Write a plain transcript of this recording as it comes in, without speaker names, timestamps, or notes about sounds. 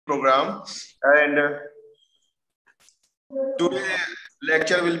program. And today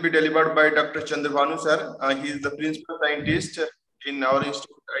lecture will be delivered by Dr. Chandra Bhanu sir. He is the principal scientist in our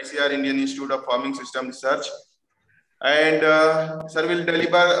institute, ICAR Indian Institute of Farming System Research. And sir will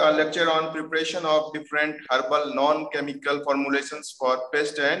deliver a lecture on preparation of different herbal non-chemical formulations for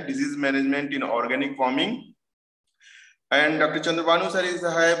pest and disease management in organic farming. And Dr. Chandra Bhanu sir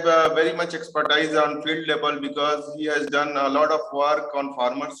have very much expertise on field level because he has done a lot of work on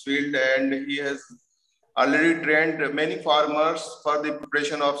farmers field, and he has already trained many farmers for the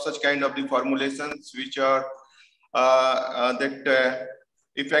preparation of such kind of the formulations which are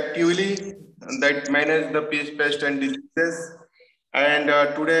effectively that manage the pest and diseases. And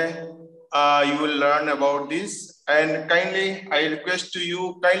today you will learn about this. And kindly, I request to you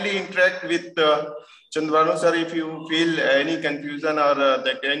kindly interact with Chandra Bhanu sir if you feel any confusion or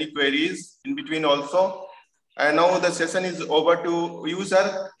any queries in between also. And now the session is over to you, sir.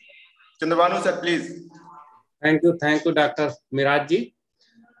 Chandra Bhanu sir, please. Thank you, Dr. Mirajji.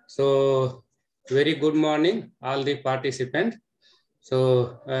 So, very good morning, all the participants. So,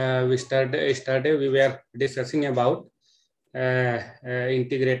 yesterday we were discussing about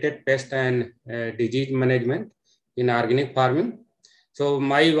integrated pest and disease management in organic farming. So,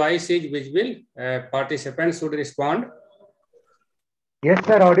 my voice is visible. Participants should respond. Yes,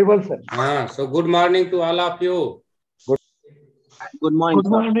 sir. Audible, sir. So, good morning to all of you. Good morning.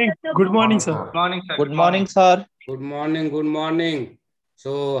 Good morning. Good morning, sir. Good morning, sir. Good morning, sir. Good morning. Good morning.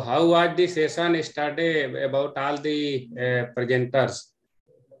 So, how was the session yesterday about all the presenters?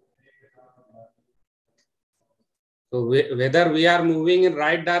 So, whether we are moving in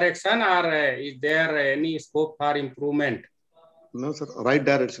right direction or is there any scope for improvement? No, sir. Right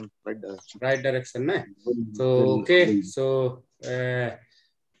direction. Right direction. Right direction, ne? So, okay. So,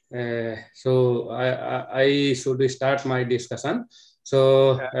 I should start my discussion.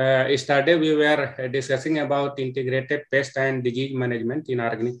 So, yesterday we were discussing about integrated pest and disease management in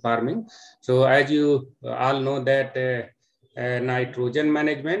organic farming. So, as you all know that nitrogen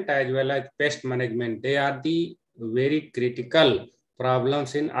management as well as pest management, they are the very critical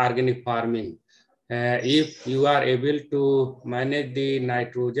problems in organic farming. If you are able to manage the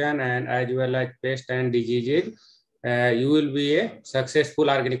nitrogen and as well as pest and diseases, you will be a successful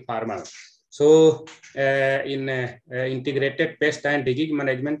organic farmer. So, in integrated pest and disease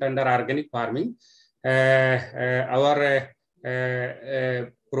management under organic farming, our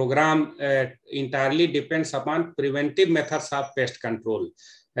program entirely depends upon preventive methods of pest control.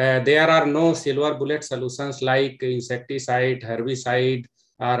 There are no silver bullet solutions like insecticide, herbicide,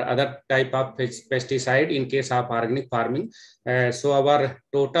 or other type of pesticide in case of organic farming. So our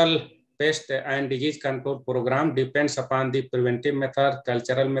total pest and disease control program depends upon the preventive method,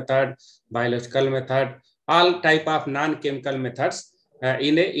 cultural method, biological method, all type of non-chemical methods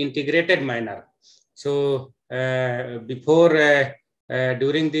in an integrated manner. So during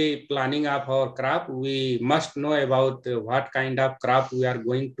the planning of our crop, we must know about what kind of crop we are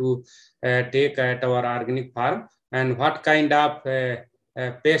going to take at our organic farm and what kind of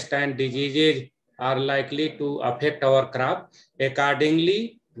pests and diseases are likely to affect our crop.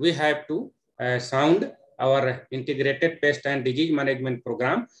 Accordingly, we have to sound our integrated pest and disease management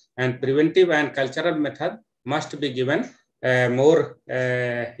program, and preventive and cultural method must be given more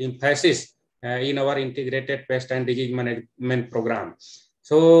emphasis in our integrated pest and disease management program.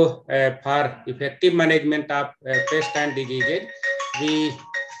 So, for effective management of pest and diseases, we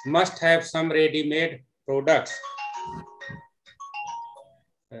must have some ready-made products.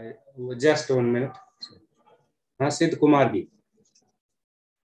 Just 1 minute. Sid Kumar ji.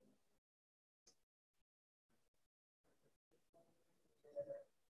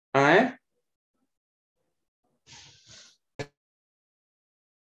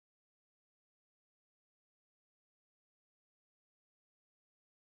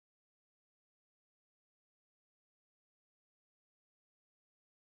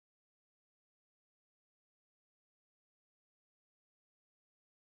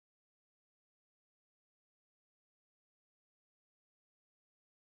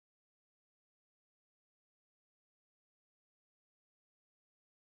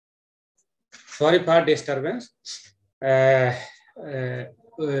 Sorry for disturbance.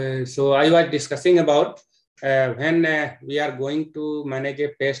 So I was discussing about when we are going to manage a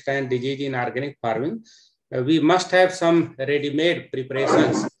pest and disease in organic farming, we must have some ready-made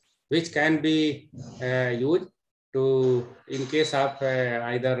preparations which can be used to, in case of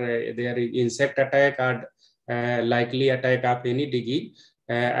either there is insect attack or likely attack of any disease,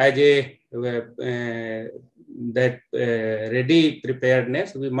 as a ready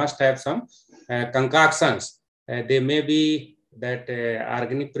preparedness, we must have some concoctions. They may be that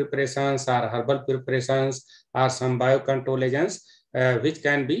organic preparations or herbal preparations or some biocontrol agents which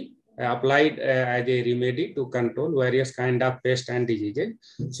can be applied as a remedy to control various kind of pests and diseases.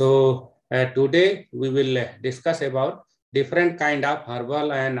 So today we will discuss about different kind of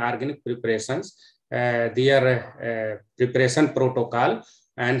herbal and organic preparations, their preparation protocol,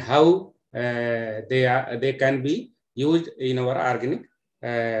 and how they can be used in our organic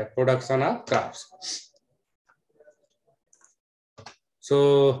production of crops.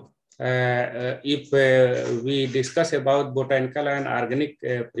 So if we discuss about botanical and organic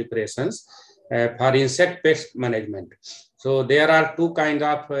preparations for insect pest management, so there are two kinds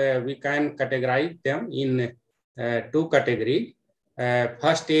of, we can categorize them in two categories.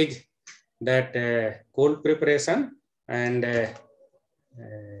 First is that cold preparation, and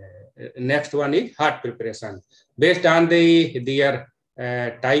next one is hot preparation. Based on their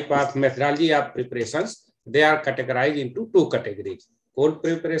type of methodology of preparations, they are categorized into two categories: cold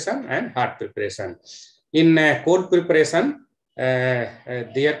preparation and hot preparation. In cold preparation,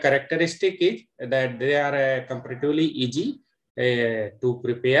 their characteristic is that they are comparatively easy to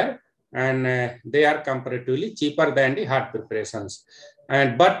prepare, and they are comparatively cheaper than the hot preparations.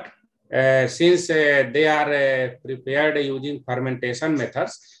 But since they are prepared using fermentation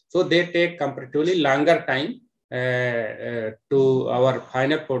methods, so they take comparatively longer time to our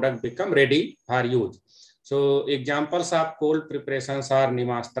final product become ready for use. So examples of cold preparations are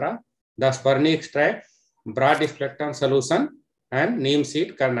Nemastra, the Sperny extract, broad spectrum solution, and neem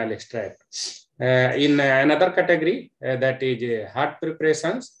seed kernel extract. In another category, that is hot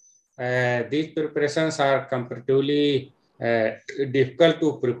preparations, these preparations are comparatively difficult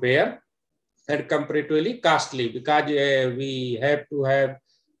to prepare and comparatively costly, because we have to have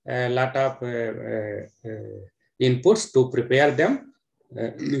a lot of inputs to prepare them.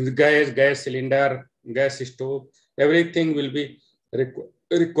 Gas cylinder, gas stove, everything will be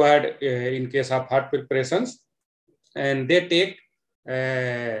required in case of hot preparations, and they take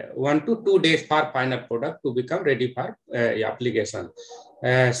 1 to 2 days for final product to become ready for application.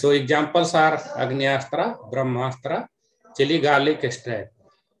 So examples are Agnyastra, Brahmastra, chili garlic extract.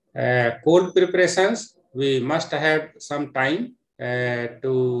 Cold preparations, we must have some time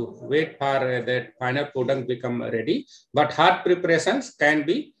to wait for that final product become ready, but hot preparations can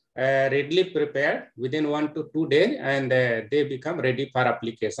be readily prepared within 1 to 2 days, and they become ready for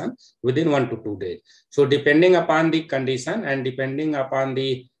application within 1 to 2 days. So depending upon the condition and depending upon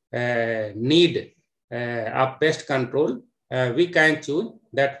the need of pest control, we can choose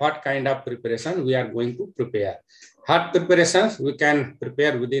that what kind of preparation we are going to prepare. Hot preparations we can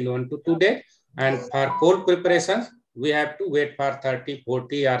prepare within 1 to 2 days, and for cold preparations we have to wait for 30,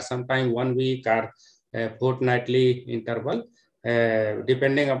 40, or sometime 1 week or fortnightly interval.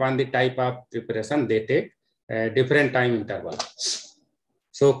 Depending upon the type of preparation, they take different time interval.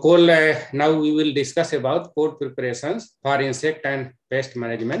 So cold, now we will discuss about cold preparations for insect and pest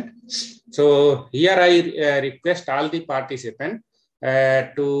management. So here I request all the participants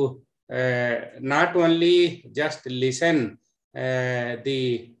to not only just listen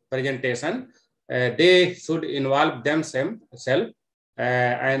the presentation, they should involve themselves,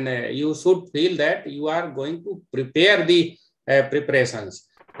 and you should feel that you are going to prepare the preparations.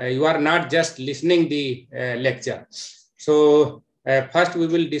 You are not just listening the lecture. So first we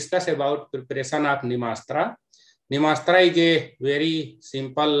will discuss about preparation of Nemastra. Nemastra is a very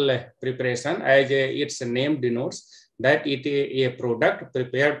simple preparation, as its name denotes that it is a product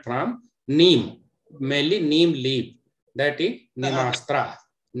prepared from neem, mainly neem leaf, that is Nemastra.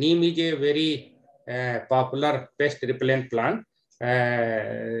 Neem is a very popular pest repellent plant,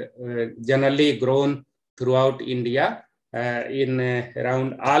 generally grown throughout India. In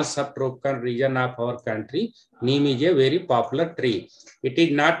around all subtropical region of our country, neem is a very popular tree. It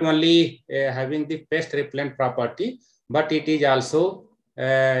is not only having the pest repellent property, but it is also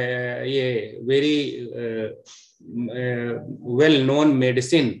a very well-known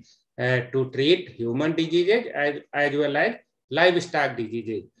medicine to treat human diseases as well as livestock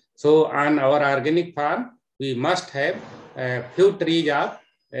diseases. So on our organic farm, we must have a few trees of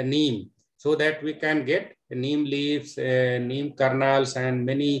neem, so that we can get neem leaves, neem kernels, and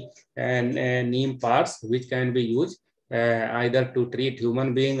many neem parts which can be used either to treat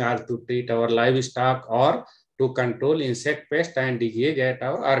human being or to treat our livestock or to control insect pest and disease at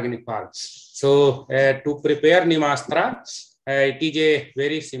our organic farm. So to prepare Nemastra, it is a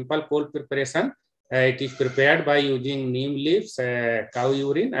very simple cold preparation. It is prepared by using neem leaves, cow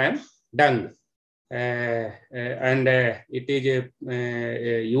urine, and dung. And it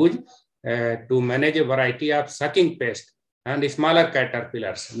is used to manage a variety of sucking pests and smaller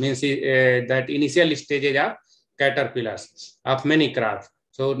caterpillars, means that initial stages of caterpillars of many crops.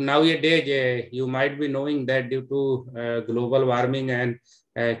 So nowadays, you might be knowing that due to global warming and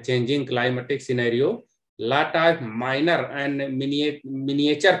changing climatic scenario, lot of minor and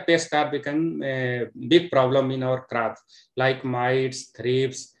miniature pests are becoming a big problem in our crops, like mites,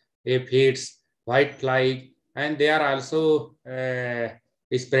 thrips, aphids, white flies, and they are also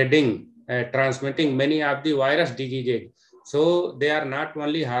spreading, transmitting many of the virus diseases. So they are not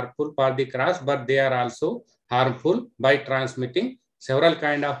only harmful for the crops, but they are also harmful by transmitting several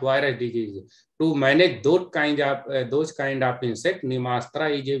kind of virus diseases. To manage those kind of insect, Nemastra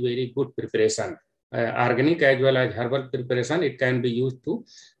is a very good preparation. Organic as well as herbal preparation, it can be used to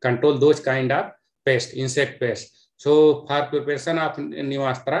control those kind of pests, insect pests. So for preparation of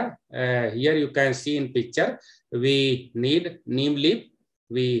Nemastra, here you can see in picture, we need neem leaf.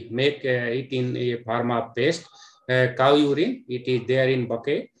 We make it in a form of paste. Cow urine, it is there in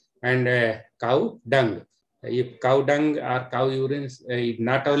bucket, and cow dung. If cow dung or cow urine is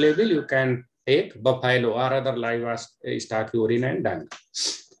not available, you can take buffalo or other livestock urine and dung.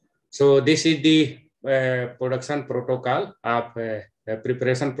 So this is the production protocol of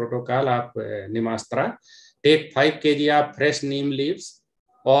preparation protocol of Nemastra. Take 5 kg of fresh neem leaves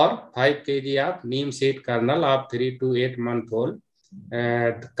or 5 kg of neem seed kernel of 3 to 8 month old.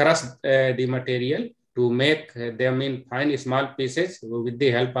 Crush the material to make them in fine small pieces with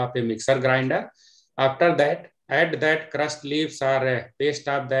the help of a mixer grinder. After that, add that crushed leaves or paste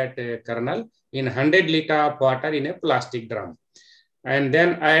of that kernel in 100 liter of water in a plastic drum. And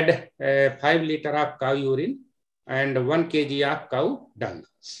then add 5 liter of cow urine and 1 kg of cow dung.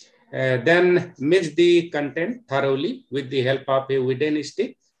 Then mix the content thoroughly with the help of a wooden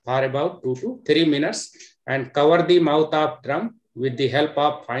stick for about 2 to 3 minutes and cover the mouth of drum with the help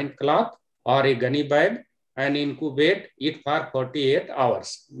of fine cloth or a gunny bag and incubate it for 48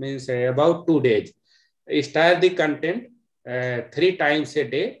 hours, means about 2 days. Stir the content 3 times a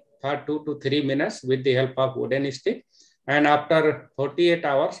day for 2 to 3 minutes with the help of wooden stick. And after 48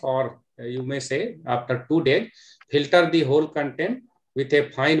 hours, or you may say after 2 days, filter the whole content with a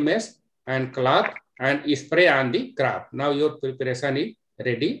fine mesh and cloth and spray on the crop. Now your preparation is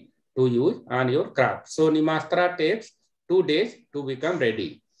ready to use on your crop. So Nemastra takes 2 days to become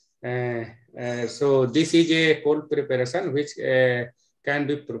ready. So this is a cold preparation which can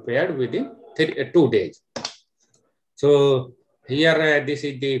be prepared within 2 days. So here this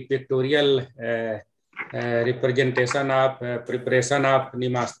is the pictorial representation of preparation of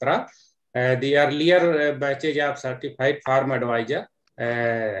Nemastra. The earlier batches of certified farm advisor,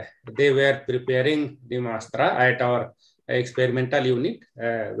 they were preparing Nemastra at our experimental unit,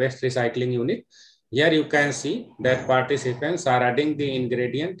 waste recycling unit. Here you can see that participants are adding the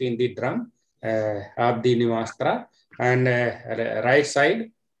ingredient in the drum of the Nemastra, and right side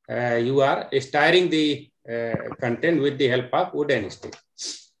you are stirring the content with the help of wooden stick.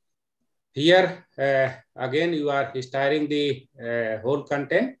 Here again you are stirring the whole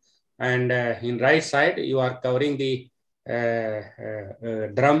content, and in right side you are covering the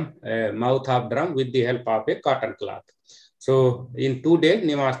drum, mouth of drum with the help of a cotton cloth. So in 2 days,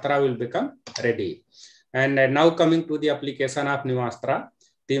 Nemastra will become ready. And now coming to the application of Nemastra.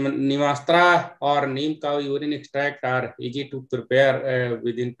 The Nemastra or neem cow urine extract are easy to prepare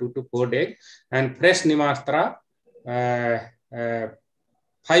within 2 to 4 days. And fresh Nemastra,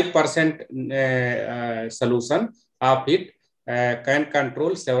 5% solution of it can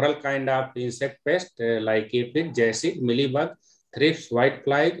control several kind of insect pests like aphid, jacid, mealybug, thrips,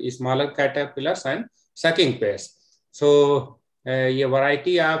 whiteflies, smaller caterpillars, and sucking pests. So a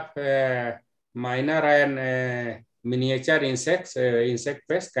variety of minor and miniature insects, insect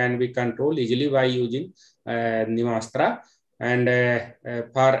pests can be controlled easily by using Nemastra. And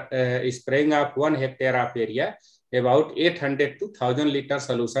for spraying of 1 hectare of area, about 800 to 1000 liter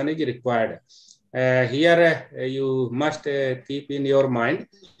solution is required. Here you must keep in your mind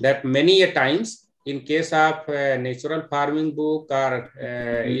that many a times in case of natural farming book or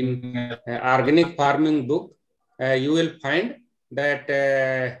in organic farming book, you will find that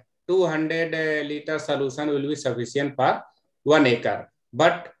 200 liter solution will be sufficient for 1 acre.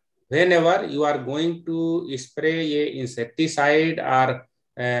 But whenever you are going to spray a insecticide or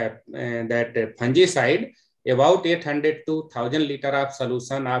that fungicide, about 800 to 1000 liter of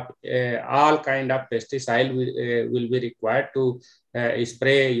solution of all kind of pesticide will be required to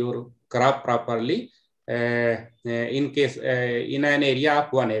spray your crop properly in case in an area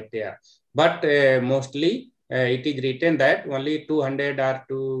of 1 hectare. But mostly it is written that only 200 or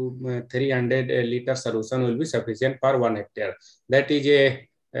to 300 liter solution will be sufficient for 1 hectare. That is a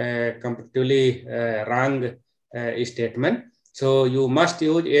completely wrong statement. So you must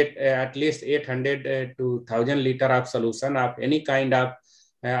use at least 800 to 1000 liter of solution of any kind of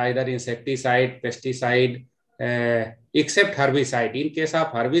either insecticide, pesticide, except herbicide. In case of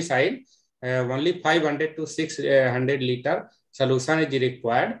herbicide, only 500 to 600 liter solution is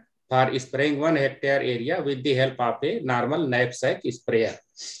required for spraying 1 hectare area with the help of a normal knapsack sprayer.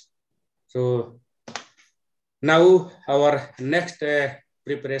 So now our next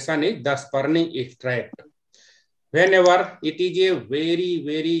preparation is the spurning extract. Whenever it is a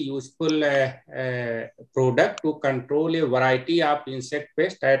very useful product to control a variety of insect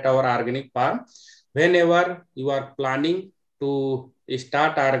pests at our organic farm. Whenever you are planning to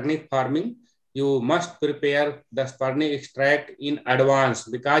start organic farming, you must prepare the spurning extract in advance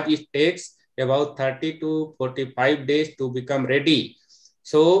because it takes about 30 to 45 days to become ready.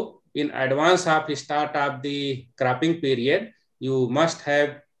 So in advance of the start of the cropping period, you must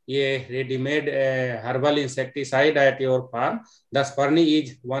have a ready-made herbal insecticide at your farm. The spurning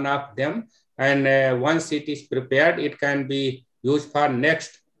is one of them, and once it is prepared, it can be used for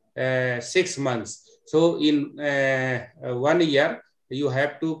next 6 months. So in 1 year, you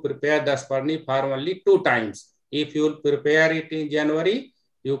have to prepare the spurning for only 2 times. If you prepare it in January,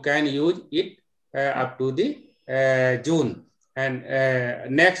 you can use it up to the June. And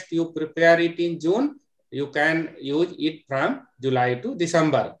next you prepare it in June, you can use it from July to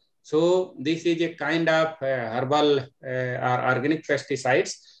December. So this is a kind of herbal or organic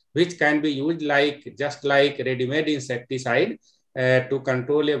pesticides which can be used just like ready-made insecticide to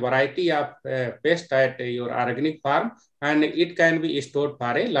control a variety of pests at your organic farm, and it can be stored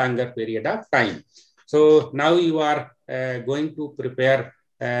for a longer period of time. So now you are going to prepare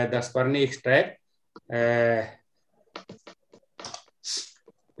the spurning extract.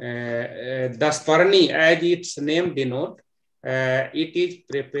 The spurning, as its name denotes, it is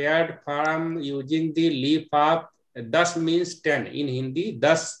prepared from using the leaf of das means 10. In Hindi,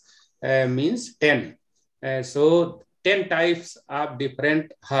 das means 10. So 10 types of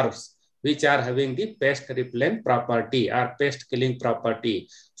different herbs which are having the pest repellent property or pest killing property.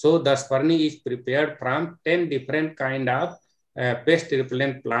 So the spurning is prepared from 10 different kind of pest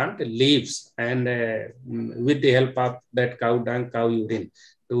repellent plant leaves, and with the help of that cow dung, cow urine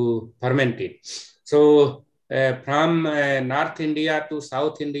to ferment it. So from North India to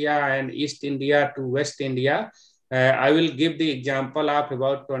South India and East India to West India, I will give the example of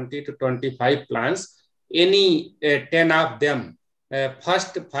about 20 to 25 plants. Any 10 of them,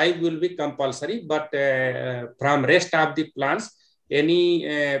 first 5 will be compulsory, but from rest of the plants, any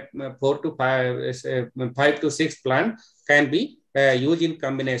 5 to 6 plant can be used in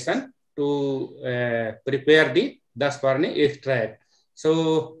combination to prepare the spurning extract.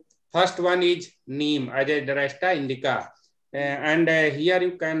 So first one is neem, Azadirachta indica, and here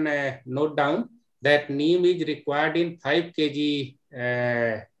you can note down that neem is required in 5 kg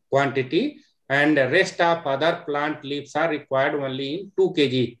quantity, and the rest of other plant leaves are required only in 2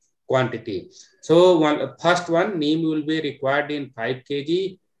 kg quantity. So first one, neem will be required in 5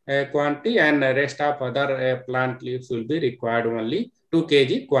 kg quantity, and the rest of other plant leaves will be required only 2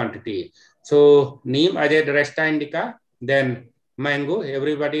 kg quantity. So neem, Azadirachta indica, then mango,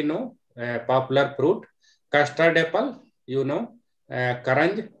 everybody know, popular fruit. Custard apple, you know.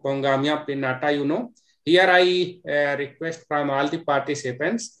 Karanj, Pongamia pinnata, you know. Here I request from all the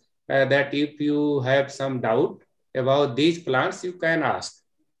participants that if you have some doubt about these plants, you can ask.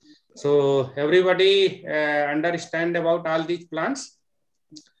 So everybody understand about all these plants?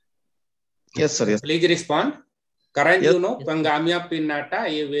 Yes, sir. Yes. Please respond. Karanj, Yes. you know, Pongamia pinnata,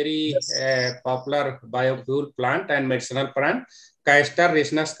 a very popular biofuel plant and medicinal plant. Castor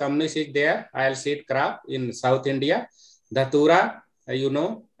ricinaceus communis is there, oil seed crop in South India. Dhatura, you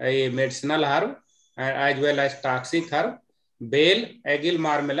know, a medicinal herb as well as toxic herb. Bale, Agil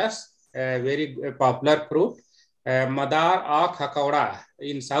marmelas, a very popular fruit. Madar or Hakauda.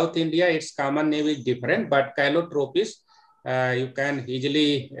 In South India, its common name is different, but Calotropis, you can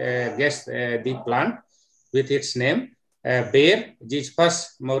easily guess the plant with its name. Bear,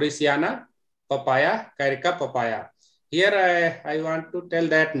 Gisphus mauritiana, papaya, Carica papaya. Here I want to tell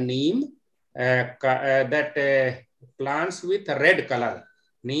that neem, that plants with red color,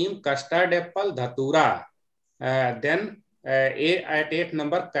 neem, custard apple, dhatura, then at 8th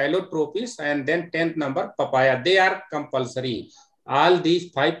number Calotropis, and then 10th number papaya. They are compulsory. All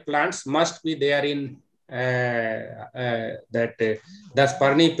these 5 plants must be there in the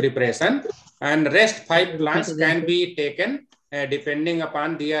spurning preparation, and rest 5 plants can be taken depending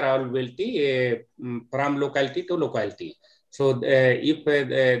upon their availability from locality to locality. So if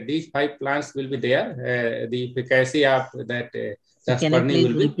these 5 plants will be there, the efficacy of that Can I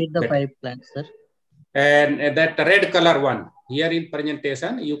please repeat the 5 plants, sir? And that red color one, here in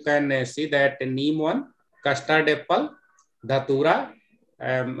presentation, you can see that neem 1, custard apple, dhatura,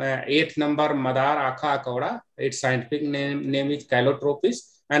 8th number Madar Akha Akauda, its scientific name is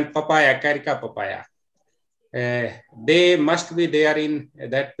Calotropis, and papaya, Carica papaya. They must be there in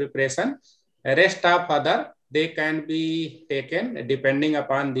that preparation. Rest of other, they can be taken depending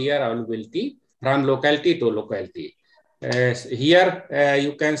upon their availability from locality to locality. Here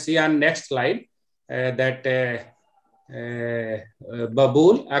you can see on next slide that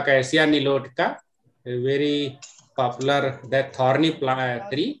Babul, Acacia nilotica, very popular, that thorny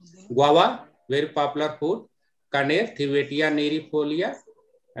tree. Guava, very popular food. Kaner, Thivetia nerifolia.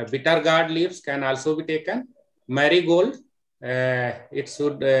 Bitter gourd leaves can also be taken. Marigold, it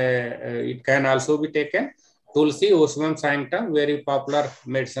can also be taken. Tulsi, Osmum sanctum, very popular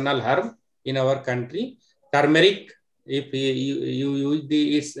medicinal herb in our country. Turmeric, if you use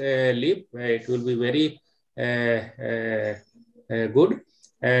its leaf, it will be very good.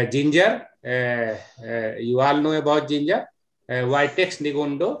 Ginger, you all know about ginger. Vitex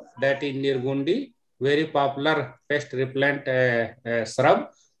nigundo, that is Nirgundi, very popular pest repellent shrub.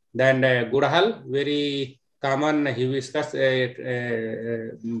 Then Gudhal, very common hibiscus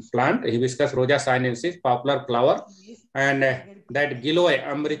plant, Hibiscus rosa sinensis, popular flower. And that Giloy,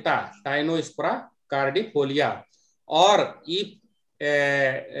 Amrita, Tinospora cardifolia. Or if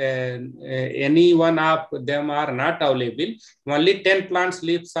any one of them are not available, only 10 plants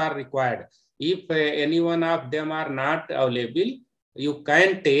leaves are required. If any one of them are not available, you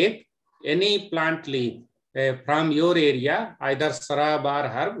can take any plant leaf from your area, either shrub or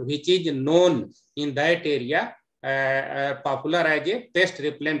herb, which is known in that area, popular as a pest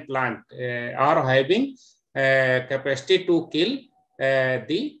repellent plant, or having capacity to kill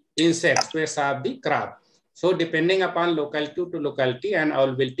the insects, pests of the crop. So depending upon locality to locality and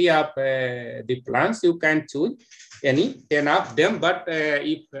availability of the plants, you can choose any 10 of them. But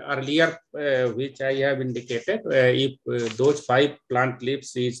if earlier, which I have indicated, if those 5 plant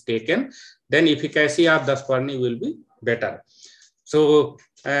leaves is taken, then efficacy of Dasparni will be better. So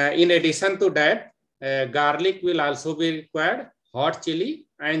in addition to that, garlic will also be required, hot chili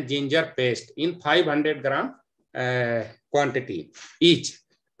and ginger paste in 500 gram quantity each.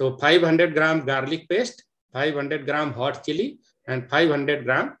 So 500 gram garlic paste, 500 gram hot chili and 500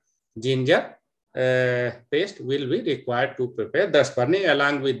 gram ginger paste will be required to prepare Dasparni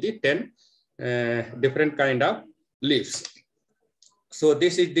along with the 10 different kind of leaves. So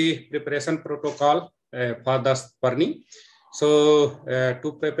this is the preparation protocol for Dasparni. So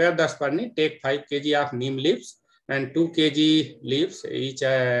to prepare Dasparni, take 5 kg of neem leaves and 2 kg leaves each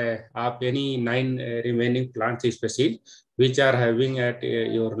of any 9 remaining plant species which are having at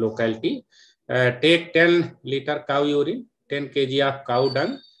your locality. Take 10 liter cow urine, 10 kg of cow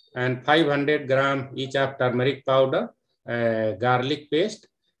dung, and 500 gram each of turmeric powder, garlic paste,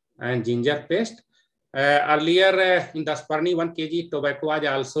 and ginger paste. Earlier in Dasparni, 1 kg tobacco was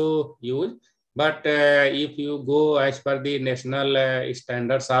also used, but if you go as per the national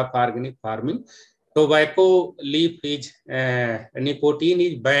standards of organic farming, tobacco leaf is nicotine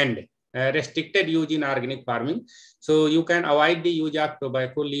is banned, restricted use in organic farming. So you can avoid the use of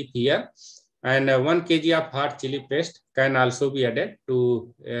tobacco leaf here. And 1 kg of hot chili paste can also be added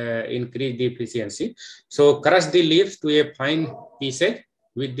to increase the efficiency. So crush the leaves to a fine pieces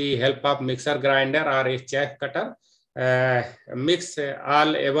with the help of mixer grinder or a chaff cutter. Mix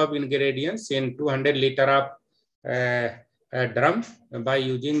all above ingredients in 200 liter of drum by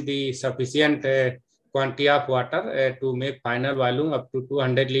using the sufficient quantity of water to make final volume up to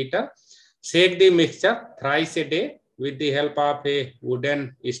 200 liter. Shake the mixture thrice a day with the help of a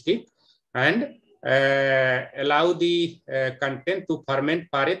wooden stick and allow the content to ferment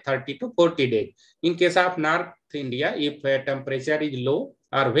for a 30 to 40 days. In case of North India, if temperature is low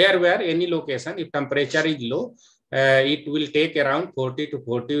or where any location, if temperature is low, it will take around 40 to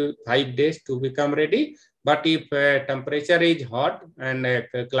 45 days to become ready. But if temperature is hot and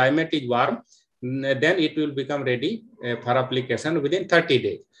climate is warm, then it will become ready for application within 30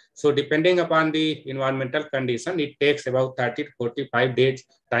 days. So depending upon the environmental condition, it takes about 30 to 45 days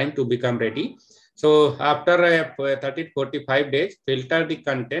time to become ready. So after 30 to 45 days, filter the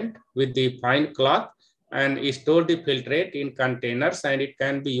content with the fine cloth and store the filtrate in containers, and it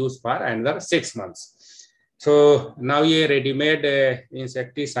can be used for another 6 months. So now a ready-made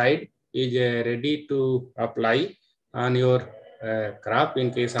insecticide is ready to apply on your crop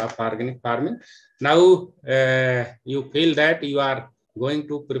in case of organic farming. Now you feel that you are going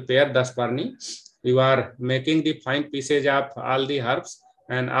to prepare Dasparni. You are making the fine pieces of all the herbs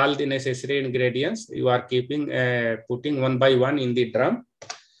and all the necessary ingredients. You are keeping putting one by one in the drum.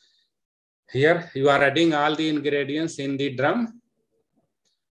 Here you are adding all the ingredients in the drum,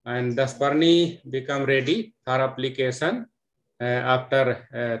 and the sperny become ready for application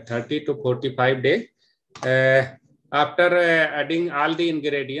after 30 to 45 days. After adding all the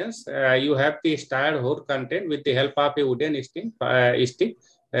ingredients, you have to stir whole content with the help of a wooden stick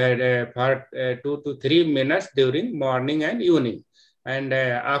for 2 to 3 minutes during morning and evening. And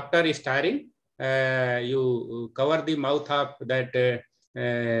after stirring, you cover the mouth of that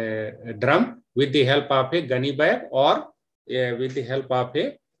drum with the help of a gunny bag or with the help of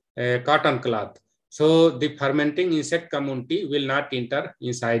a cotton cloth. So the fermenting insect community will not enter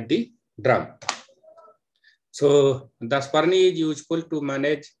inside the drum. So the sperny is useful to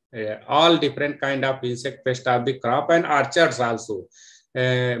manage all different kind of insect pest of the crop and orchards also.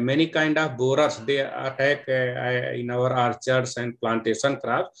 Many kind of borers, they attack in our orchards and plantation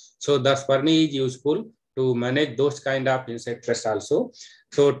crops. So the sperny is useful to manage those kind of insect pests also.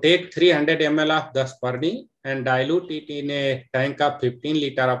 So take 300 ml of the sperny and dilute it in a tank of 15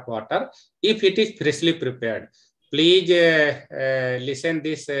 liter of water if it is freshly prepared. Please listen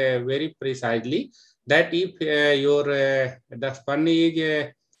this very precisely, that if the sperny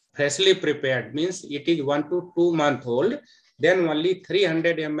is freshly prepared, means it is 1 to 2 months old, then only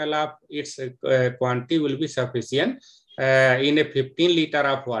 300 ml of its quantity will be sufficient in a 15 liter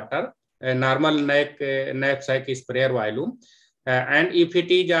of water, normal knapsack sprayer volume. And if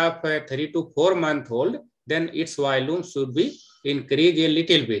it is of 3 to 4 months old, then its volume should be increased a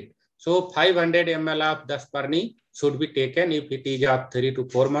little bit. So 500 ml of the sperny should be taken if it is of 3 to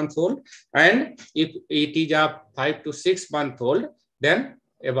 4 months old, and if it is of 5 to 6 months old, then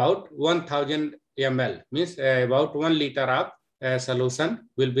about 1000 ml, means about 1 liter of solution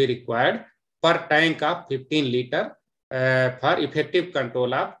will be required per tank of 15 liter for effective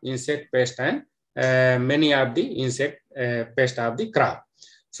control of insect pest and many of the insect pest of the crop.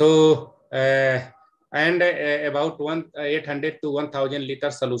 So and about 800 to 1000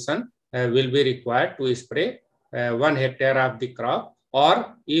 liter solution will be required to spray 1 hectare of the crop,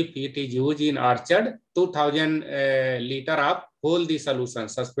 or if it is used in orchard, 2000 liter of whole the solution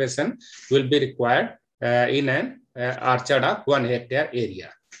suspension will be required in an orchard of 1 hectare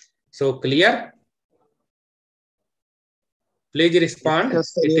area. So clear? Please respond.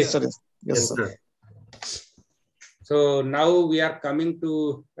 Yes, sir. Yes, sir. Yes, sir. Okay. So now we are coming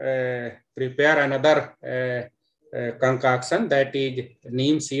to prepare another concoction, that is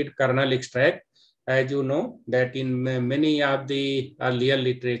neem seed kernel extract. As you know, that in many of the earlier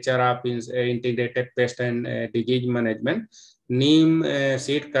literature of integrated pest and disease management, neem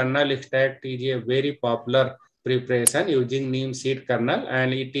seed kernel extract is a very popular preparation using neem seed kernel,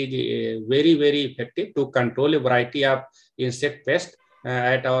 and it is very, very effective to control a variety of insect pests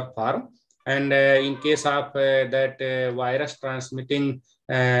at our farm. And in case of that virus transmitting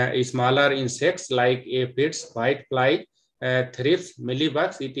smaller insects like aphids, whitefly, thrips,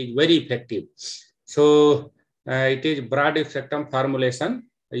 mealybugs, it is very effective. So it is broad spectrum formulation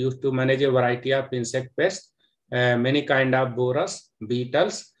used to manage a variety of insect pests, many kind of borers,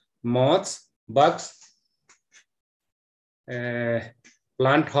 beetles, moths, bugs,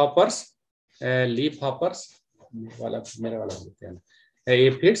 plant hoppers, leaf hoppers,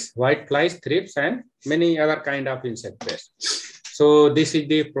 aphids, whiteflies, thrips, and many other kind of insect pests. So this is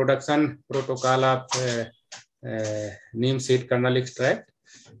the production protocol of neem seed kernel extract.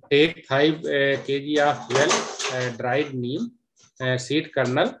 Take 5 kg of well dried neem seed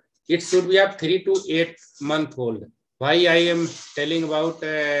kernel. It should be of 3 to 8 month old. Why I am telling about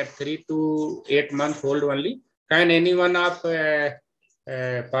 3 to 8 month old only? Can anyone of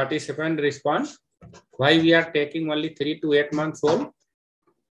participant respond? Why we are taking only 3 to 8 months old?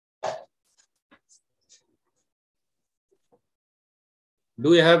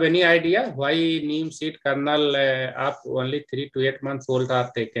 Do you have any idea why neem seed kernel of only 3 to 8 months old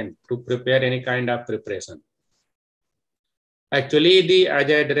are taken to prepare any kind of preparation? Actually, the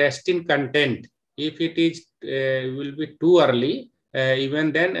azadirachtin content, if it is will be too early,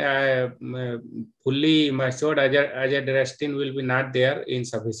 even then fully matured azadirachtin will be not there in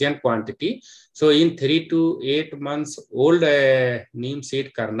sufficient quantity. So in 3 to 8 months old neem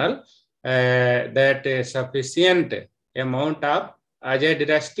seed kernel, that sufficient amount of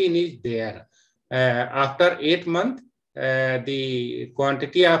azadirachtin is there. After 8 months, the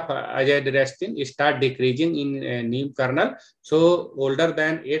quantity of azadirachtin start decreasing in neem kernel. So older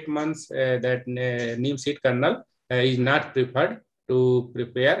than 8 months, that neem seed kernel is not preferred to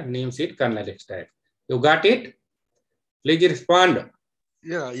prepare neem seed kernel extract. You got it? Please respond.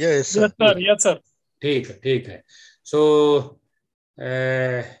 Yeah, yes, sir. Yes, sir. Yes, sir. ठीक है. So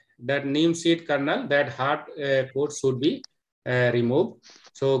that neem seed kernel, that hard coat should be remove.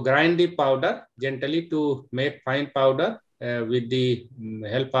 So grind the powder gently to make fine powder with the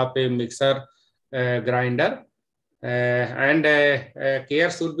help of a mixer grinder. And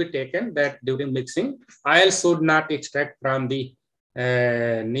care should be taken that during mixing, oil should not extract from the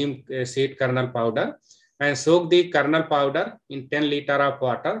neem seed kernel powder, and soak the kernel powder in 10 liters of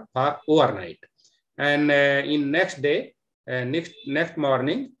water for overnight. And in next day, next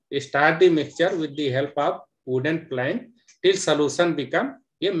morning, start the mixture with the help of wooden plank till solution become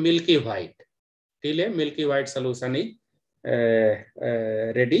a milky white. Till a milky white solution is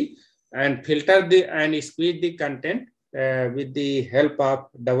ready, and filter the and squeeze the content with the help of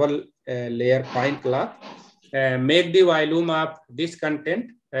double layer fine cloth. Make the volume of this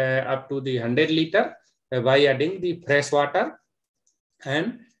content up to the 100 liter by adding the fresh water.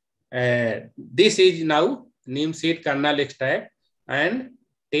 And this is now neem seed kernel extract, and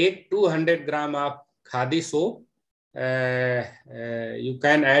take 200 gram of khadi soap. You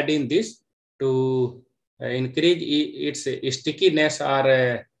can add in this to increase its stickiness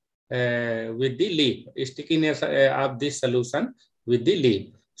or with the leaf, stickiness of this solution with the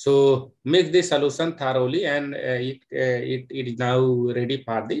leaf. So mix the solution thoroughly, and it is now ready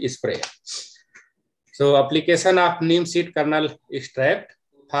for the spray. So application of neem seed kernel extract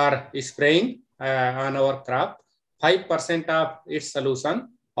for spraying on our crop, 5% of its solution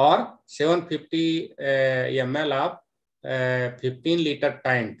or 750 ml of 15 liter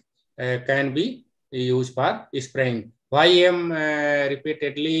tank can be used for spraying. Why I am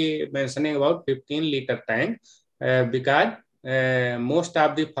repeatedly mentioning about 15 liter tank? Because most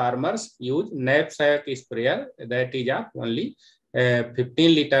of the farmers use knapsack sprayer that is of only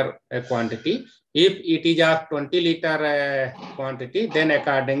 15 liter quantity. If it is of 20 liter quantity, then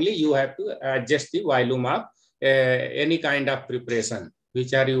accordingly you have to adjust the volume of any kind of preparation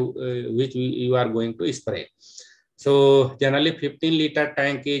which you are going to spray. So generally 15 liter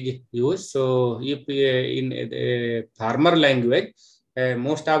tank is used. So if in farmer language,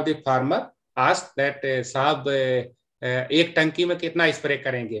 most of the farmer ask that साहब एक टंकी में कितना spray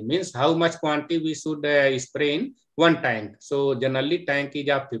करेंगे, means how much quantity we should spray in one tank. So generally tank is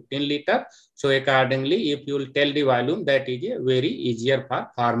of 15 liter. So accordingly, if you will tell the volume, that is very easier for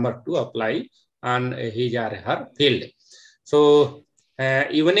farmer to apply on his or her field. So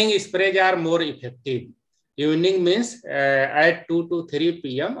evening sprays are more effective. Evening means at 2 to 3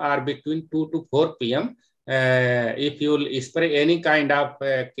 p.m. or between 2 to 4 p.m. If you will spray any kind of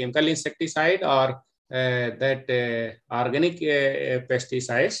chemical insecticide or that organic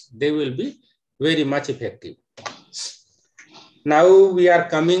pesticides, they will be very much effective. Now we are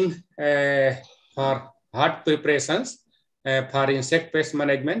coming for hot preparations for insect pest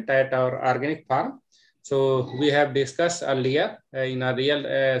management at our organic farm. So we have discussed earlier in a real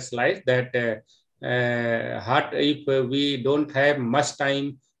slide that if we don't have much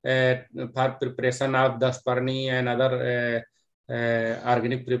time for preparation of dasparni and other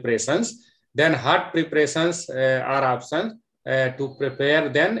organic preparations, then hot preparations are options to prepare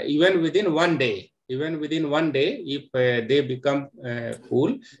then even within 1 day. Even within 1 day, if they become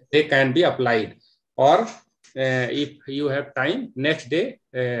cool, they can be applied. Or if you have time, next day,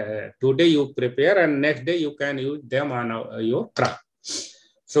 today you prepare and next day you can use them on your crop.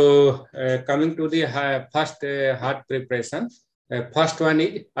 So coming to the first hot preparation, first one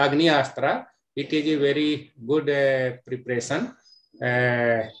is Agni Astra. It is a very good preparation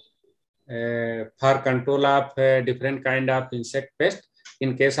for control of different kind of insect pest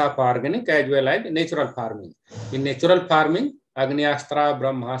in case of organic as well as natural farming. In natural farming, Agni Astra,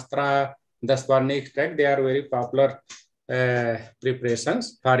 Brahmastra, Dasparni extract, they are very popular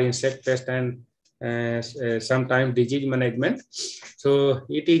preparations for insect pest and sometimes disease management. So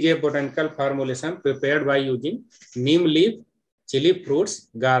it is a botanical formulation prepared by using neem leaf, chili fruits,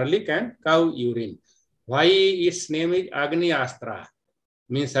 garlic and cow urine. Why its name is Agni Astra?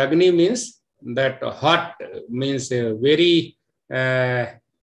 Means Agni means that hot, means very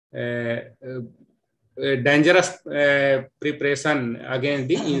dangerous preparation against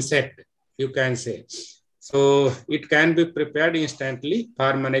the insect, you can say. So it can be prepared instantly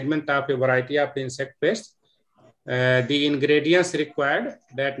for management of a variety of insect pests. The ingredients required,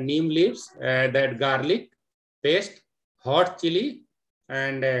 that neem leaves, that garlic paste, hot chili,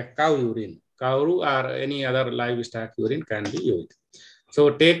 and cow urine. Cow or any other livestock urine can be used. So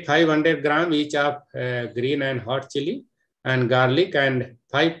take 500 gram each of green and hot chili and garlic and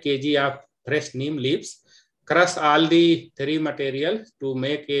 5 kg of fresh neem leaves. Crush all the three materials to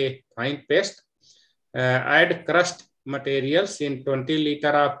make a fine paste. Add crushed materials in 20 liter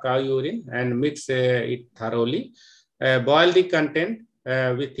of cow urine and mix it thoroughly. Boil the content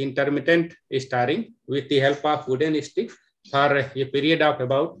with intermittent stirring with the help of wooden stick for a period of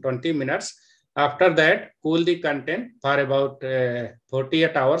about 20 minutes. After that, cool the content for about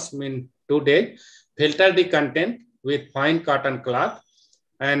 48 hours, mean 2 days. Filter the content with fine cotton cloth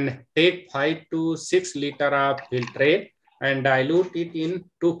and take 5 to 6 liter of filtrate and dilute it in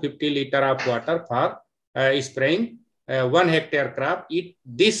 250 liter of water for spraying 1 hectare crop.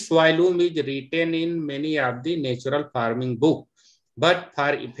 This volume is written in many of the natural farming book. But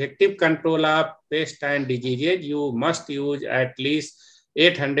for effective control of pest and diseases, you must use at least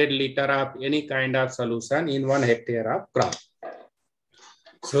 800 liter of any kind of solution in 1 hectare of crop.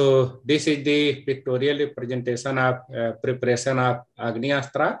 So this is the pictorial representation of preparation of Agni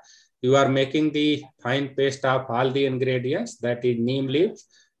Astra. You are making the fine paste of all the ingredients, that is neem leaves,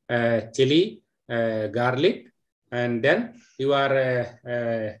 chili, garlic, and then you are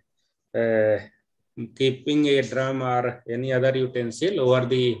keeping a drum or any other utensil over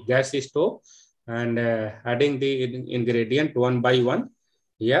the gas stove and adding the ingredient one by one.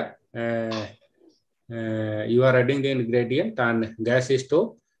 Here, you are adding the ingredient on gas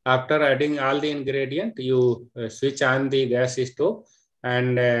stove. After adding all the ingredient, you switch on the gas stove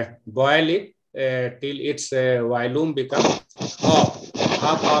and boil it till its volume becomes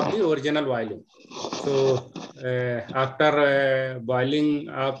half of the original volume. So after boiling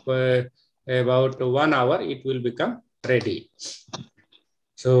up about 1 hour, it will become ready.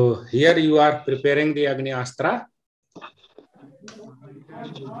 So here you are preparing the Agni Astra.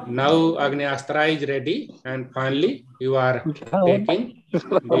 Now Agni Astra is ready, and finally you are taking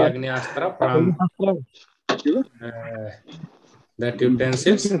the Agni Astra from that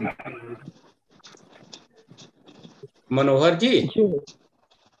utensils. मनोहर जी,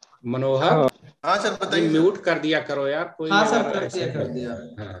 मनोहर, हाँ sir बताइए, mute कर दिया करो यार कोई। हाँ sir कर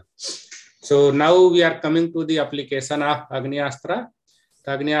दिया। So now we are coming to the application of Agni Astra.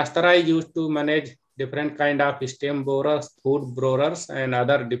 The Agni Astra is used to manage different kind of stem borers, food borers, and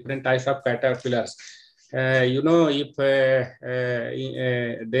other different types of caterpillars. You know, if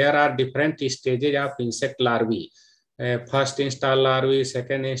there are different stages of insect larvae, first install larvae,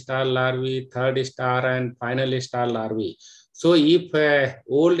 second install larvae, third star, and final star larvae. So if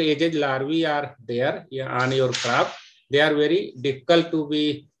old aged larvae are there on your crop, they are very difficult to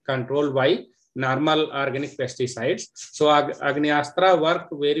be controlled by normal organic pesticides. So Agni Astra work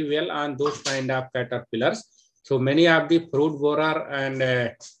very well on those kind of caterpillars. So many of the fruit borer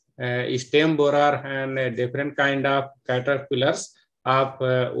and stem borer and different kind of caterpillars of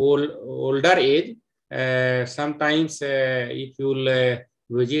older age. Sometimes if you will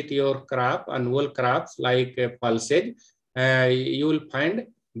visit your crop, annual crops like pulses, you will find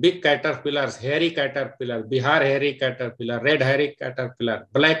big caterpillars, hairy caterpillar, Bihar hairy caterpillar, red hairy caterpillar,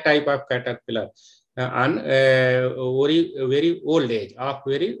 black type of caterpillar on very old age,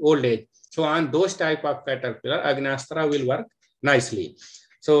 So on those type of caterpillar, Agni Astra will work nicely.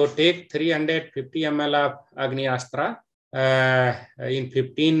 So take 350 ml of Agni Astra in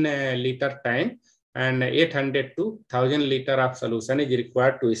 15 liter tank, and 800 to 1000 liter of solution is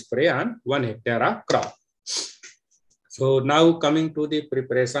required to spray on 1 hectare of crop. So now coming to the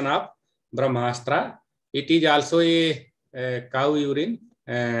preparation of Brahmastra, it is also a cow urine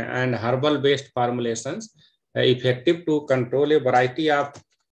and herbal based formulations effective to control a variety of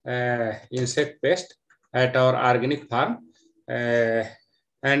insect pests at our organic farm.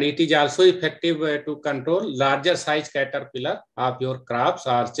 And it is also effective to control larger size caterpillar of your crops,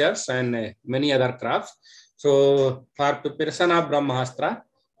 orchards, and many other crops. So for preparation of Brahmastra,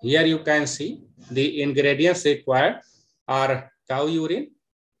 here you can see the ingredients required are cow urine,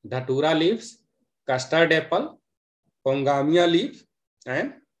 dhatura leaves, custard apple, pongamia leaf,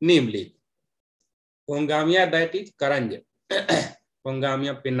 and neem leaf. Pongamia, that is karanj,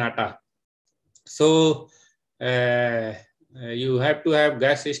 Pongamia pinnata. So you have to have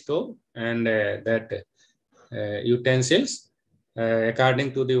gas stove and that utensils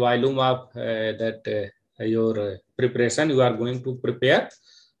according to the volume of that your preparation you are going to prepare.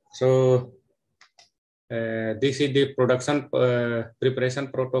 So this is the production preparation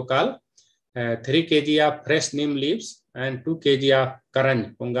protocol. 3 kg of fresh neem leaves and 2 kg of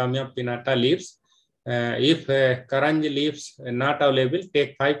karanj, Pongamia pinnata leaves. If karanj leaves not available,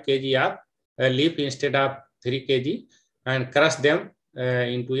 take 5 kg of leaf instead of 3 kg and crush them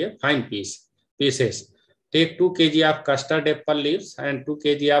into a fine pieces. Take 2 kg of custard apple leaves and 2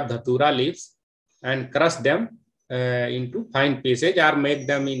 kg of dhatura leaves and crush them into fine pieces or make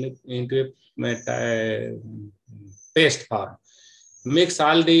them into a paste form. Mix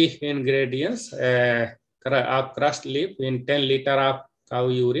all the ingredients of crushed leaf in 10 liter of cow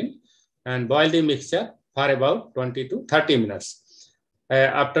urine and boil the mixture for about 20 to 30 minutes.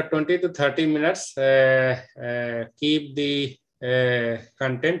 After 20 to 30 minutes, keep the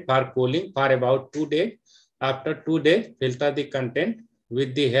content for cooling for about 2 days. After 2 days, filter the content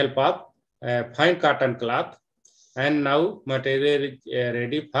with the help of fine cotton cloth. And now material is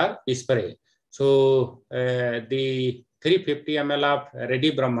ready for spray. So the 350 ml of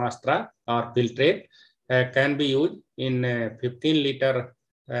ready Brahmastra or filtrate can be used in 15 liter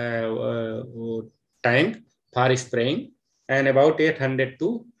tank for spraying, and about 800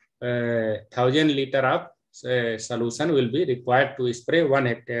 to 1000 liter of solution will be required to spray 1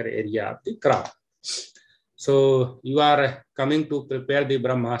 hectare area of the crop. So you are coming to prepare the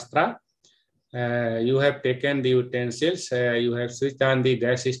Brahmastra. You have taken the utensils, you have switched on the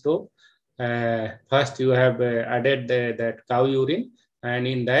gas stove. First you have added that cow urine, and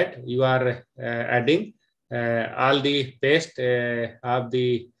in that you are adding all the paste of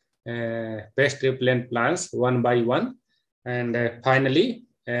the pest repellent plants one by one, and finally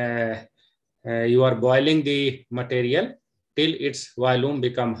you are boiling the material till its volume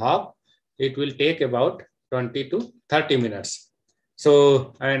become half. It will take about 20 to 30 minutes.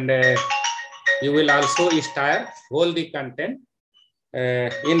 So, and you will also stir all the content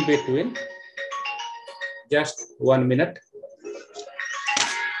in between just 1 minute.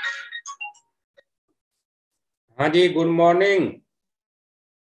 Haji, good morning.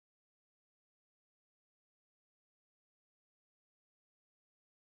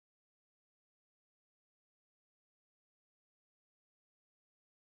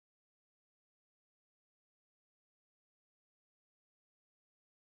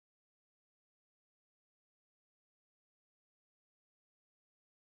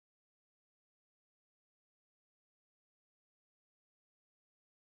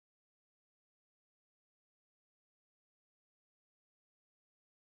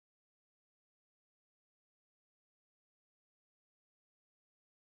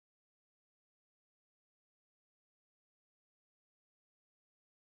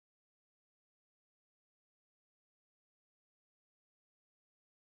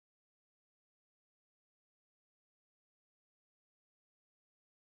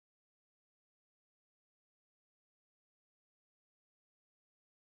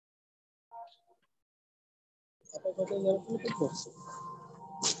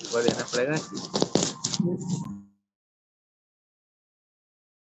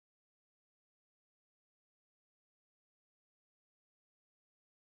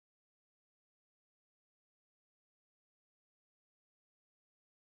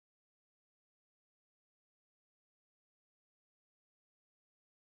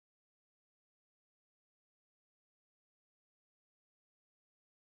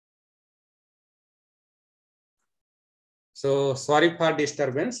 So sorry for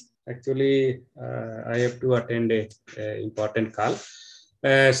disturbance. Actually, I have to attend a important call.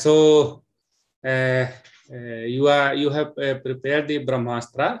 You have prepared the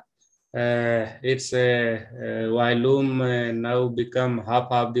Brahmastra. Its volume now become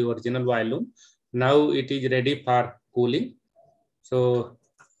half of the original volume. Now it is ready for cooling. So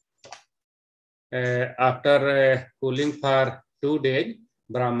after cooling for 2 days,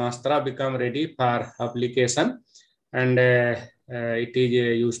 Brahmastra become ready for application, and it is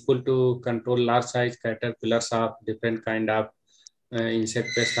useful to control large size caterpillars of different kind of insect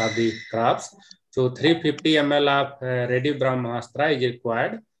pests of the crops. So 350 ml of ready Brahmastra is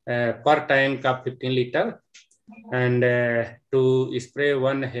required per tank of 15 liter, and to spray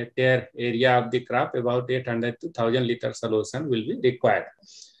 1 hectare area of the crop, about 800 to 1000 liter solution will be required.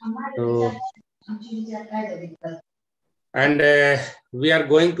 So, and we are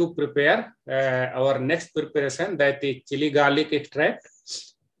going to prepare our next preparation, that is chili garlic extract.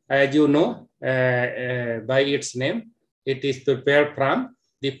 As you know, by its name, it is prepared from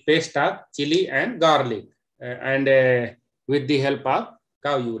the paste of chili and garlic, and with the help of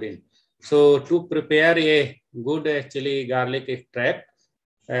cow urine. So to prepare a good chili garlic extract,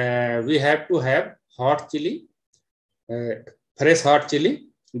 we have to have hot chili, fresh hot chili,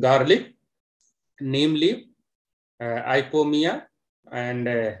 garlic, neem leaf, ipomia, and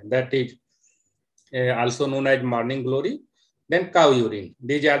that is also known as morning glory, then cow urine.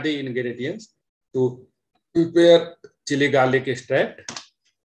 These are the ingredients to prepare chili garlic extract.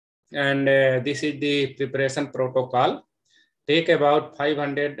 And this is the preparation protocol. Take about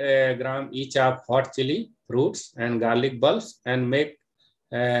 500 gram each of hot chili, fruits, and garlic bulbs, and make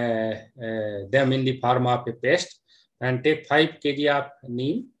them in the form of a paste. And take 5 kg of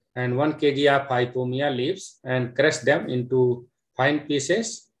neem and 1 kg of hypomia leaves, and crush them into fine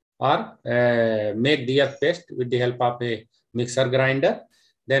pieces, or make their paste with the help of a mixer grinder.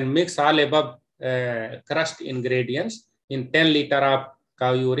 Then mix all above crushed ingredients in 10 liter of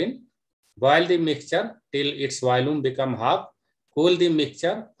cow urine. Boil the mixture till its volume become half. Cool the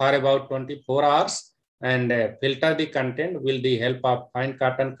mixture for about 24 hours and filter the content with the help of fine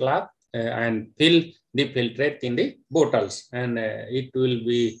cotton cloth and fill the filtrate in the bottles. And it will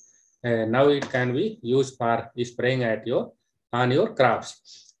be now it can be used for spraying at on your crops.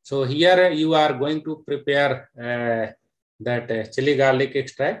 So here you are going to prepare that chili garlic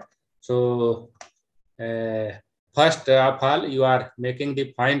extract. So first of all, you are making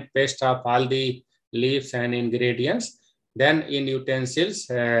the fine paste of all the leaves and ingredients. Then in utensils,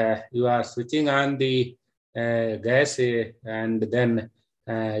 you are switching on the gas and then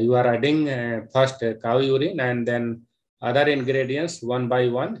you are adding first cow urine and then other ingredients one by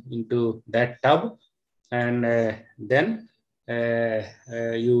one into that tub. And then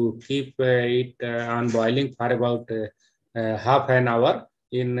you keep it on boiling for about half an hour.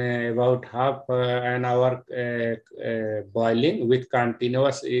 In about half an hour boiling with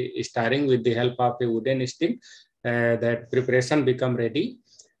continuous stirring with the help of a wooden stick, that preparation become ready.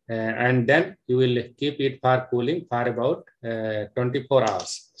 And then you will keep it for cooling for about 24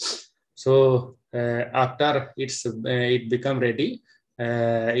 hours. So after it become ready,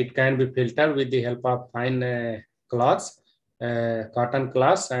 it can be filtered with the help of fine cloths, cotton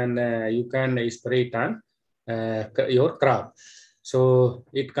cloths, and you can spray it on your crop. So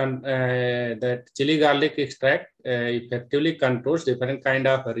it can that chili garlic extract effectively controls different kind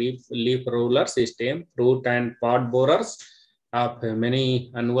of leaf rollers, stem, root, and pod borers of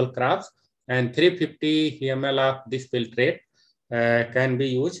many annual crops. And 350 ml of this filtrate can be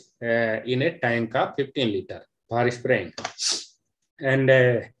used in a tank of 15 liter for spraying. And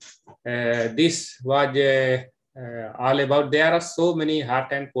this was all about. There are so many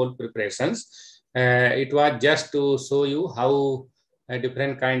hot and cold preparations. It was just to show you how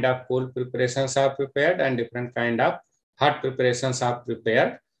different kind of cold preparations are prepared and different kind of hot preparations are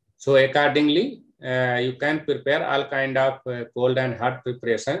prepared. So accordingly, you can prepare all kind of cold and hot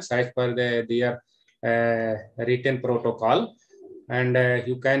preparations as per their written protocol, and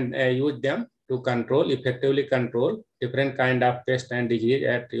you can use them to effectively control different kind of pest and disease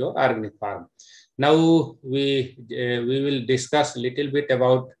at your organic farm. Now we will discuss a little bit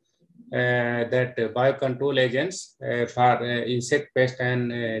about that biocontrol agents for insect pest and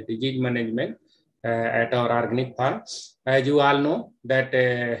disease management at our organic farm. As you all know that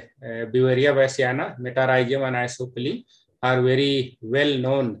Beauveria bassiana, Metarhizium, and Isopili are very well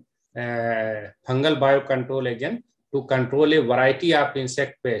known fungal biocontrol agent to control a variety of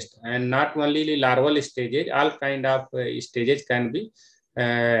insect pests, and not only the larval stages, all kind of stages can be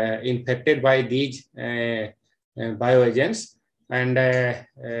infected by these bioagents. And that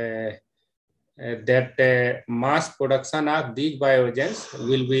mass production of these bioagents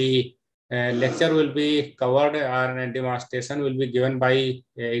will be lecture will be covered, or demonstration will be given by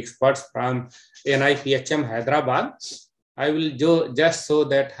experts from NIPHM Hyderabad. I will just show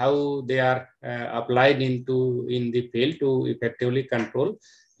that how they are applied in the field to effectively control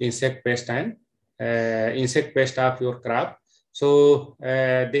insect pest and insect pest of your crop. So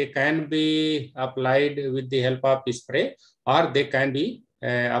they can be applied with the help of spray, or they can be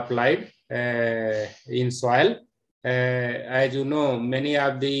applied in soil. As you know, many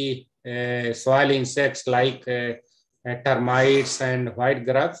of the soil insects like termites and white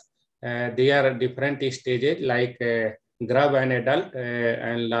grubs, they are different stages like grub and adult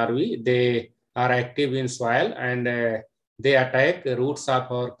and larvae. They are active in soil and they attack roots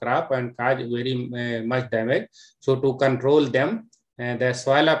of our crop and cause very much damage. So to control them, the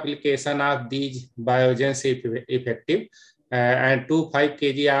soil application of these bioagents is effective. And 2-5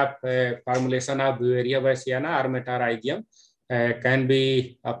 kg of formulation of Beauveria bassiana or Metarhizium can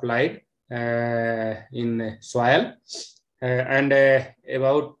be applied in soil, and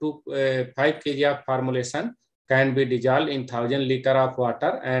about 5 kg of formulation can be dissolved in 1,000 liter of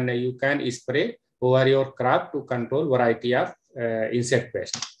water, and you can spray over your crop to control variety of insect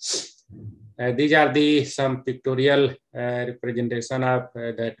pests. These are some pictorial representation of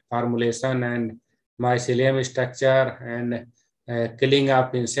that formulation and mycelium structure and killing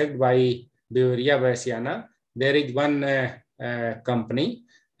of insect by Beauveria bassiana. There is one company,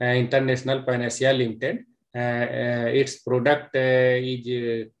 International Panacea Limited. Its product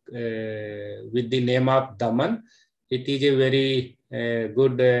is with the name of Daman. It is a very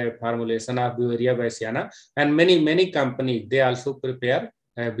good formulation of Beauveria bassiana, and many companies, they also prepare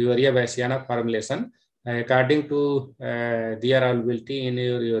Beauveria bassiana formulation according to their availability in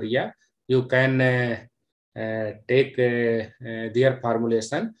your area. You can take their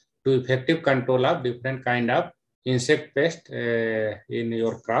formulation to effective control of different kind of insect pest in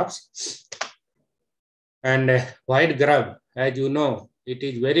your crops. And white grub, as you know, it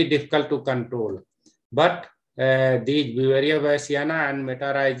is very difficult to control. But these Beauveria bassiana and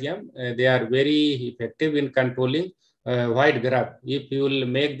Metarhizium, they are very effective in controlling white grub. If you will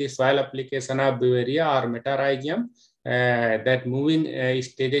make the soil application of Beauveria or Metarhizium, that moving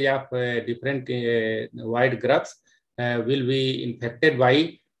stages of different white grubs will be infected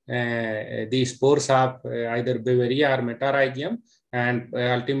by the spores of either Beauveria or Metarhizium, and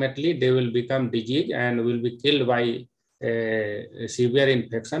ultimately they will become disease and will be killed by severe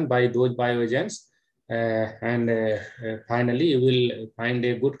infection by those bioagents. Finally, you will find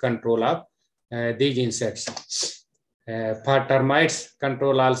a good control of these insects. For termites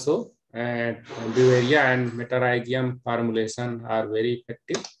control also, Beauveria and Metarhizium formulation are very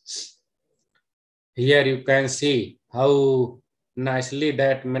effective. Here you can see how nicely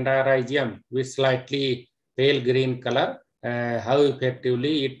that Metarhizium with slightly pale green color, how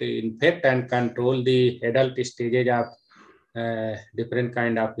effectively it infect and control the adult stages of different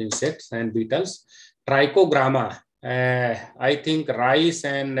kind of insects and beetles. Trichogramma, I think rice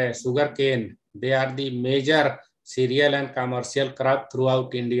and sugarcane, they are the major cereal and commercial crop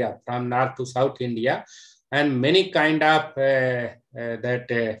throughout India, from north to south India, and many kind of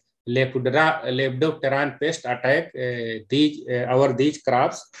lepidopteran pest attack these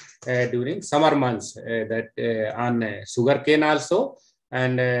crops during summer months, on sugarcane also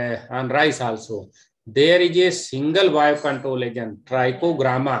and on rice also. There is a single biocontrol agent,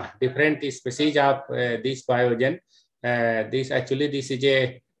 Trichogramma, different species of this bioagent. This is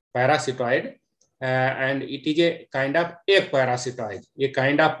a parasitoid, and it is a kind of egg parasitoid, a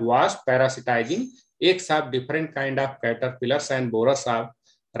kind of wasp parasitizing eggs of different kind of caterpillars and borers of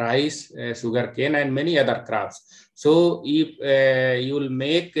rice, sugarcane, and many other crops. So if you will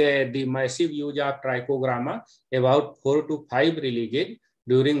make the massive use of Trichogramma, about 4 to 5 releases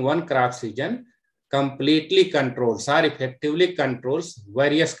during one crop season, completely controls or effectively controls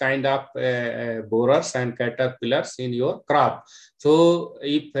various kind of borers and caterpillars in your crop. So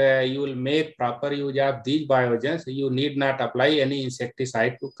if you will make proper use of these bioagents, you need not apply any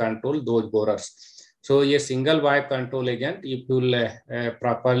insecticide to control those borers. So a single biocontrol agent, if you will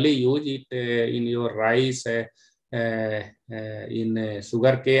properly use it in your rice, in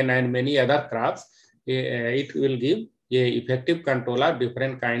sugarcane and many other crops, it will give a effective control of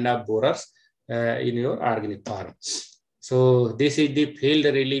different kind of borers in your organic farm. So this is the field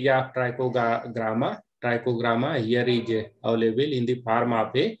release of Trichogramma. Trichogramma here is available in the form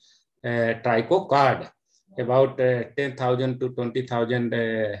of a tricho card. About 10,000 to 20,000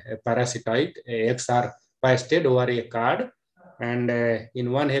 parasitoid eggs are pasted over a card, and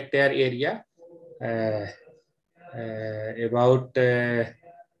in 1 hectare area, about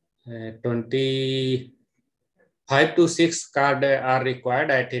 25 to 6 cards are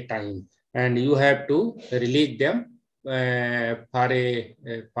required at a time, and you have to release them for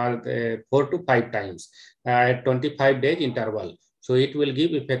 4 to 5 times at 25 days interval. So it will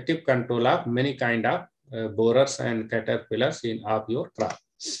give effective control of many kind of borers and caterpillars of your crop.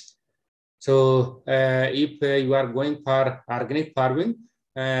 So if you are going for organic farming,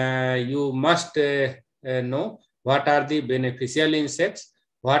 you must know what are the beneficial insects,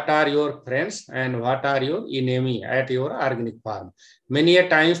 what are your friends, and what are your enemy at your organic farm. Many a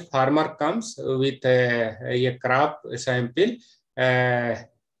times farmer comes with a crop sample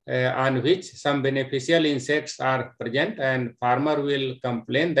on which some beneficial insects are present, and farmer will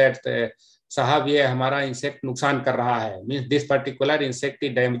complain that साहब ये हमारा insect नुकसान कर रहा है, means this particular insect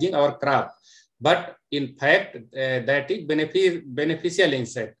is damaging our crop, but in fact that is beneficial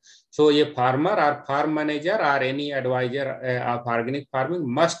insect. So a farmer or farm manager or any advisor of organic farming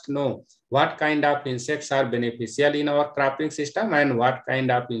must know what kind of insects are beneficial in our cropping system and what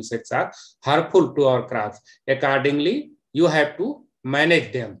kind of insects are harmful to our crops. Accordingly, you have to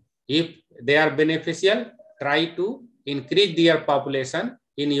manage them. If they are beneficial, try to increase their population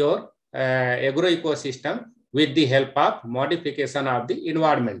in your agro-ecosystem with the help of modification of the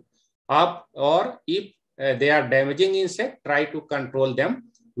environment. Or if they are damaging insect, try to control them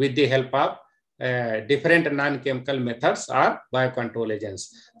with the help of different non-chemical methods or biocontrol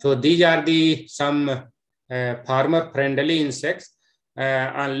agents. So these are the some farmer-friendly insects.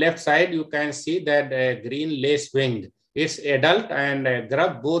 On left side, you can see that green lace-winged. It's adult and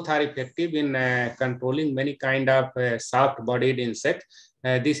grub, both are effective in controlling many kind of soft-bodied insects.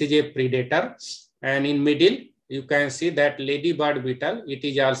 This is a predator, and in middle you can see that ladybird beetle. It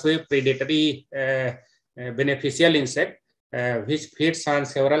is also a predatory beneficial insect which feeds on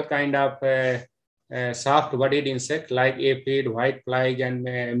several kind of soft-bodied insects like aphid, whiteflies, and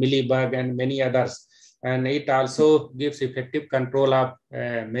mealybug, and many others. And it also gives effective control of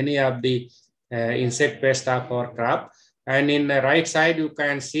many of the insect pests of our crop. And in the right side, you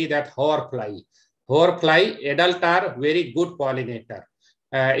can see that hoverfly. Hoverfly, adult are very good pollinator.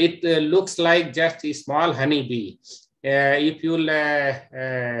 It looks like just a small honeybee. If you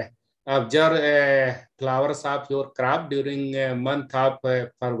observe flowers of your crop during month of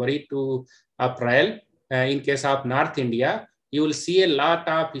February to April, in case of North India, you will see a lot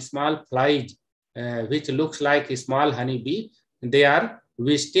of small flies, which looks like a small honeybee. They are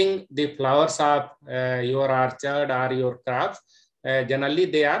visiting the flowers of your orchard or your crops. Generally,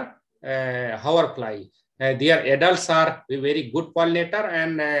 they are hoverfly. Their adults are a very good pollinator,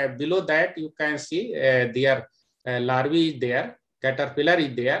 and below that you can see their larvae is there, caterpillar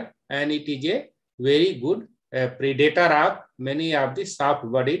is there, and it is a very good predator of many of the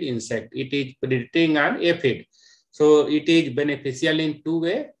soft-bodied insects. It is predating on aphid. So it is beneficial in two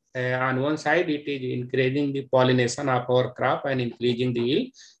ways. On one side, it is increasing the pollination of our crop and increasing the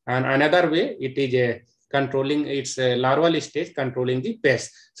yield. And another way, it is controlling its larval stage, controlling the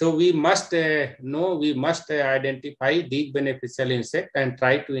pest. So we must know, we must identify these beneficial insects and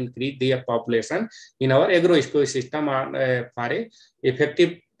try to increase their population in our agro-ecosystem for a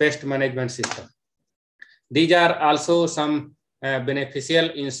effective pest management system. These are also some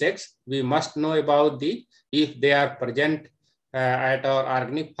beneficial insects. We must know about the, if they are present at our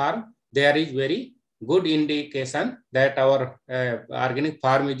organic farm, there is very good indication that our organic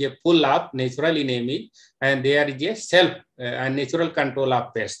farm is a full of natural enemy, and there is a self and natural control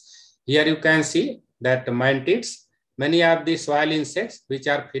of pests. Here you can see that mantids, many of the soil insects which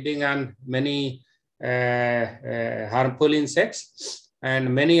are feeding on many harmful insects,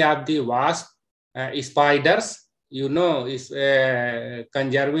 and many of the wasps, spiders, you know, is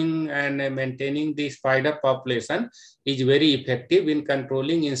conserving and maintaining the spider population is very effective in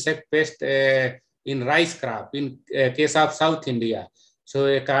controlling insect pest in rice crop in case of South India. So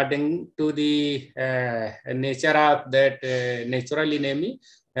according to the nature of that natural enemy,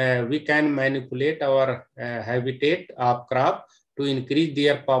 we can manipulate our habitat of crop to increase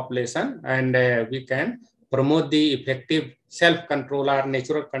their population, and we can promote the effective self-control or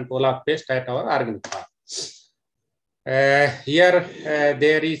natural control of pest at our organic farm. Here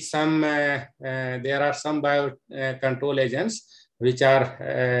there is some there are some biocontrol agents which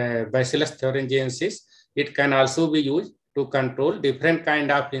are Bacillus thuringiensis. It can also be used to control different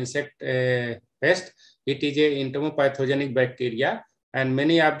kind of insect pest. It is a entomopathogenic bacteria, and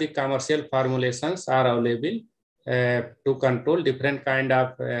many of the commercial formulations are available to control different kind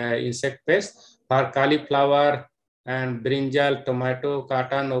of insect pests for cauliflower and brinjal, tomato,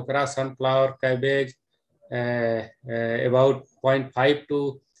 cotton, okra, sunflower, cabbage. About 0.5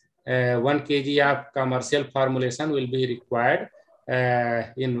 to 1 kg of commercial formulation will be required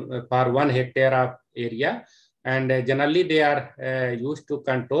for 1 hectare of area, and generally they are used to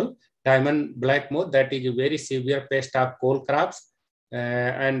control diamond black moth, that is a very severe pest of cole crops,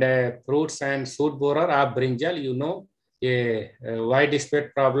 and fruits and shoot borer of brinjal, you know, a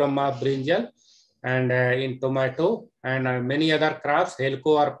widespread problem of brinjal, and in tomato and many other crops,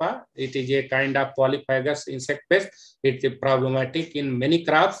 Helicoverpa, it is a kind of polyphagous insect pest. It is problematic in many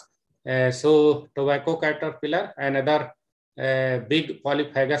crops. So tobacco caterpillar, another big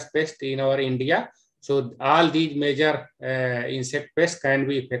polyphagous pest in our India. So all these major insect pests can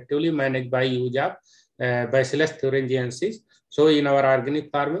be effectively managed by use of Bacillus thuringiensis. So in our organic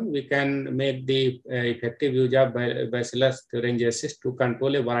farming, we can make the effective use of Bacillus thuringiensis to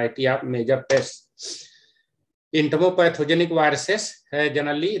control a variety of major pests. Entomopathogenic viruses,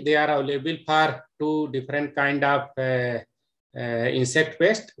 generally they are available for two different kind of insect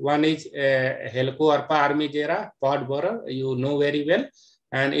pest. One is Helicoverpa armigera, pod borer, you know very well,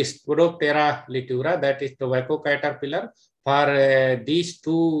 and Spodoptera litura, that is tobacco caterpillar. For these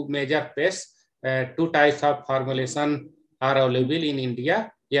two major pests, two types of formulation are available in India,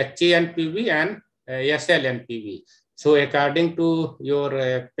 HANPV and SLNPV. So according to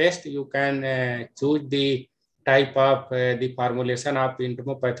your pest, you can choose the type of the formulation of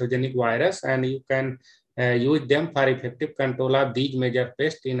entomopathogenic virus, and you can use them for effective control of these major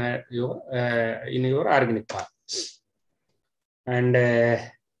pests in your organic farm. And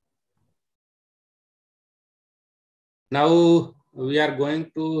now we are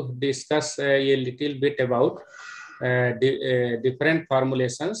going to discuss a little bit about different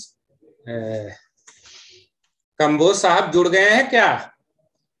formulations. Kamboj साहब जुड़ गए हैं क्या?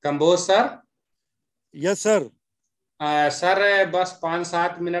 Kamboj sir? Yes sir. Sir बस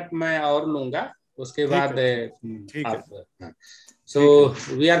 5-7 minute मैं और लूंगा, उसके बाद आप. So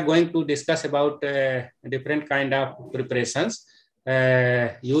we are going to discuss about different kind of preparations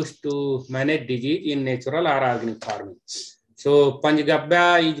used to manage disease in natural or organic farming. So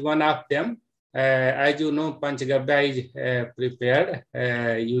Panchgabba is one of them. as you know, Panchgavya is prepared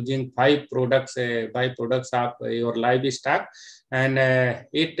using 5 products of your livestock, and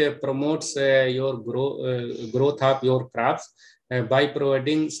it promotes your growth of your crops by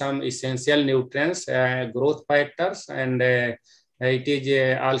providing some essential nutrients, growth factors, and it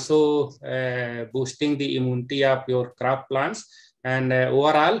is also boosting the immunity of your crop plants, and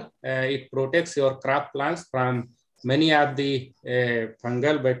overall it protects your crop plants from many of the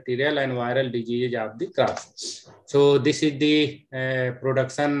fungal, bacterial, and viral diseases of the crops. So this is the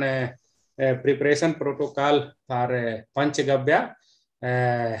production preparation protocol for Panchgavya.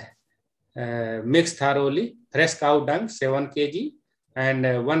 Mix thoroughly fresh cow dung 7 kg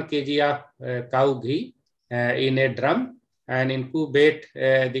and 1 kg of cow ghee in a drum, and incubate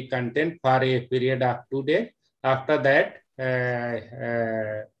the content for a period of 2 days. After that,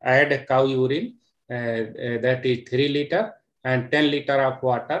 add cow urine, that is 3 liter, and 10 liter of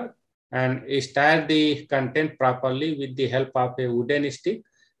water, and stir the content properly with the help of a wooden stick,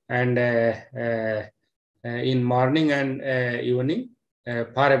 and in morning and evening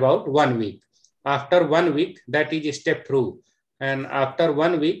for about 1 week. After 1 week, that is step through, and after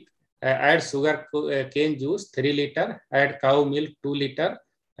 1 week, add sugar cane juice 3 liter, add cow milk 2 liter,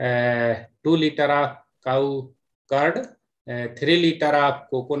 2 liter of cow curd, 3 liter of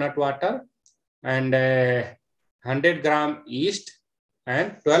coconut water, and 100 gram yeast,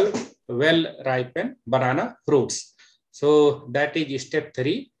 and 12 well-ripened banana fruits. So that is step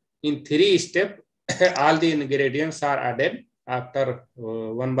 3. In 3 steps, all the ingredients are added after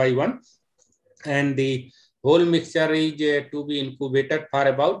 1 by 1, and the whole mixture is to be incubated for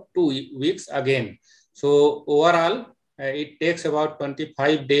about 2 weeks again. So overall, it takes about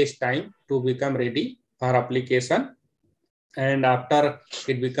 25 days time to become ready for application. And after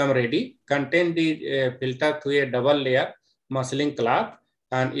it become ready, contain the filter through a double layer muslin cloth,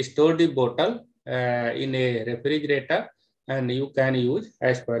 and store the bottle in a refrigerator, and you can use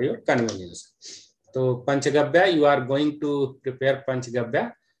as per your convenience. So Panchgavya, you are going to prepare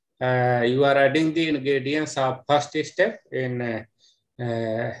Panchgavya. You are adding the ingredients of first step in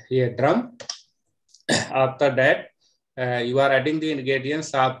a drum. After that, you are adding the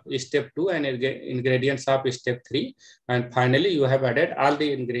ingredients of step 2 and ingredients of step 3, and finally you have added all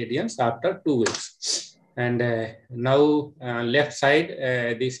the ingredients after 2 weeks. And now left side,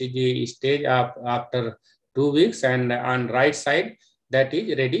 this is the stage of after 2 weeks, and on right side, that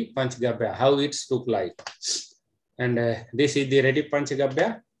is ready Panchgavya, how it's look like. And this is the ready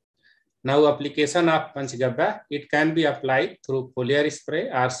Panchgavya. Now application of Panchgavya, it can be applied through foliar spray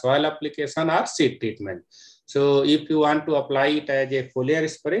or soil application or seed treatment. So if you want to apply it as a foliar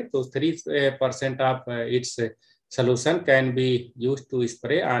spray, so 3% of its solution can be used to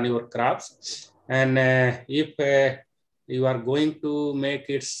spray on your crops. And if you are going to make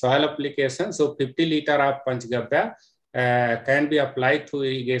it soil application, so 50 liter of Panchgavya can be applied through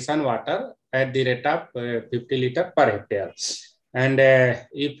irrigation water at the rate of 50 liter per hectare. And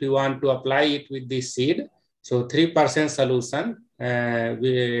if you want to apply it with the seed, so 3% solution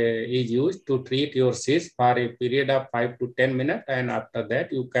is used to treat your seeds for a period of 5 to 10 minutes, and after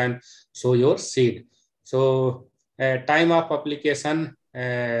that you can sow your seed. So time of application,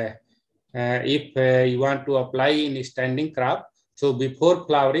 if you want to apply in standing crop, so before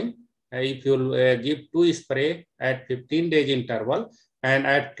flowering, if you give 2 spray at 15 days interval, and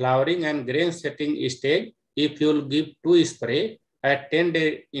at flowering and grain setting stage, if you will give 2 spray at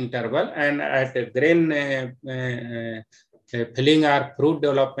 10-day interval, and at grain filling or fruit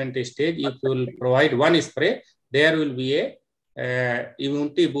development stage, if you will provide 1 spray, there will be a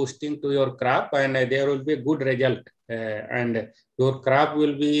immunity boosting to your crop, and there will be a good result, and your crop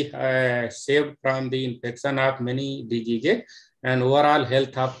will be saved from the infection of many diseases, and overall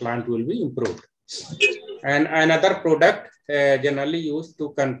health of plant will be improved. And another product generally used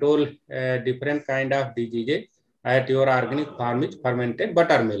to control different kind of diseases at your organic farm is fermented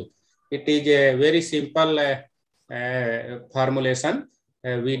buttermilk. It is a very simple formulation.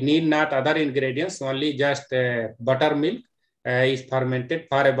 We need not other ingredients, only just buttermilk is fermented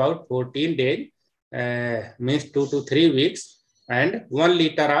for about 14 days, means 2 to 3 weeks, and 1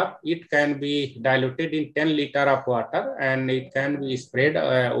 liter of it can be diluted in 10 liter of water, and it can be sprayed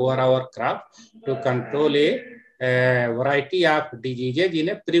over our crop to control a variety of diseases in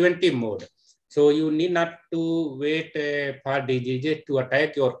a preventive mode. So you need not to wait for diseases to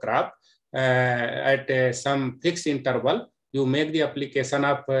attack your crop at some fixed interval. You make the application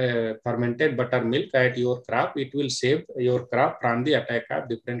of fermented buttermilk at your crop. It will save your crop from the attack of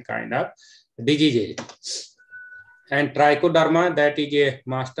different kind of diseases. And trichoderma, that is a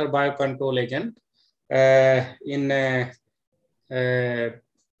master biocontrol agent. In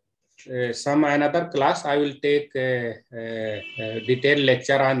some another class, I will take a detailed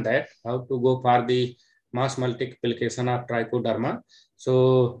lecture on that, how to go for the mass multiplication of trichoderma.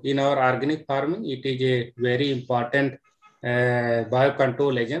 So in our organic farming, it is a very important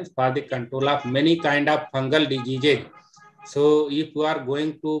biocontrol agent for the control of many kind of fungal diseases. So if you are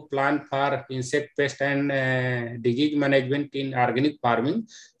going to plan for insect pest and disease management in organic farming,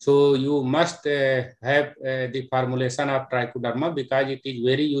 so you must have the formulation of trichoderma, because it is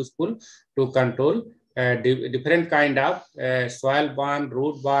very useful to control different kind of soil-borne,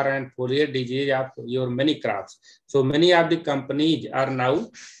 root-borne, and foliar disease of your many crops. So many of the companies are now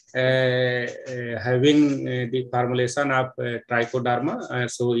having the formulation of trichoderma,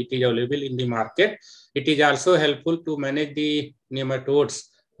 so it is available in the market. It is also helpful to manage the nematodes,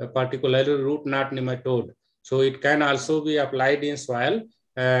 particularly root knot nematode. So it can also be applied in soil.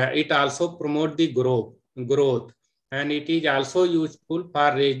 It also promotes the growth, and it is also useful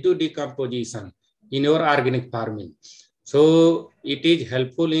for residue decomposition in your organic farming. So it is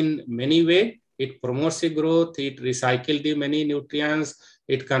helpful in many ways. It promotes the growth, it recycles the many nutrients,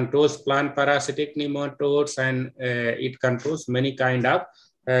 it controls plant parasitic nematodes, and it controls many kind of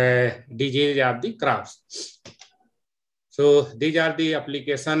disease of the crops. So these are the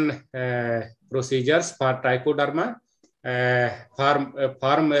application procedures for trichoderma.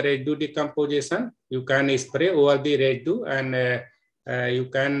 Farm residue decomposition, you can spray over the residue, and you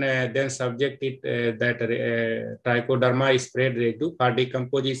can then subject it that trichoderma sprayed residue for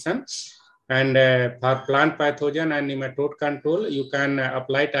decomposition. And for plant pathogen and nematode control, you can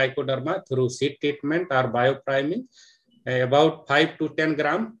apply trichoderma through seed treatment or biopriming, about 5 to 10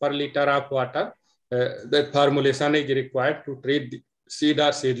 grams per liter of water. That formulation is required to treat the seed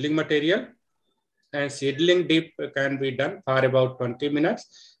or seedling material. And seedling dip can be done for about 20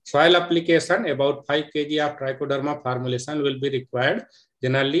 minutes. Soil application, about 5 kg of trichoderma formulation will be required.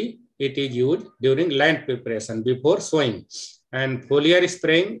 Generally, it is used during land preparation before sowing. And foliar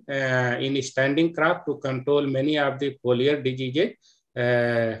spraying in standing crop to control many of the foliar diseases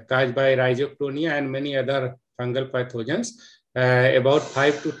caused by rhizoctonia and many other fungal pathogens. About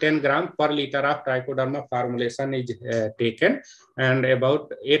 5 to 10 grams per liter of trichoderma formulation is taken, and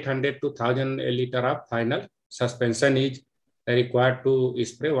about 800 to 1000 liter of final suspension is required to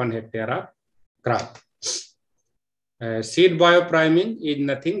spray 1 hectare of crop. Seed biopriming is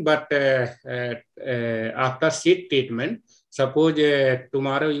nothing but after seed treatment. Suppose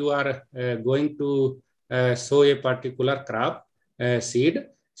tomorrow you are going to sow a particular crop seed.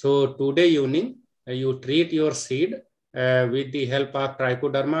 So today evening you treat your seed with the help of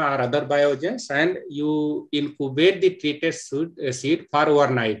trichoderma or other biogens, and you incubate the treated seed for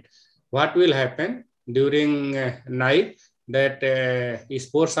overnight. What will happen during night? That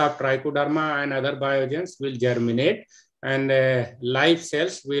spores of trichoderma and other biogens will germinate, and live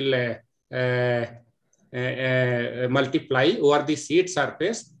cells will multiply over the seed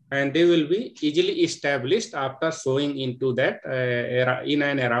surface, and they will be easily established after sowing into that in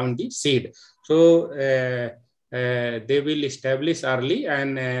and around the seed. So they will establish early,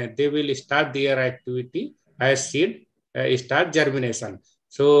 and they will start their activity as seed start germination.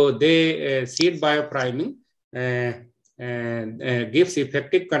 So they seed biopriming gives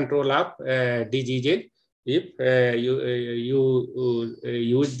effective control of diseases if you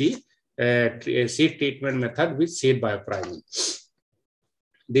use the seed treatment method with seed biopriming.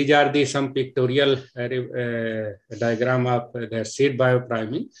 These are the some pictorial diagram of the seed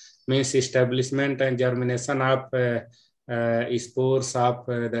biopriming, means establishment and germination of spores of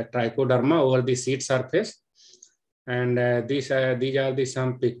the trichoderma over the seed surface. And these are the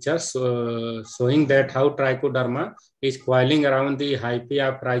some pictures showing that how trichoderma is coiling around the hyphae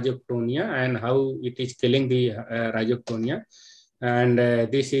of rhizoctonia and how it is killing the rhizoctonia. And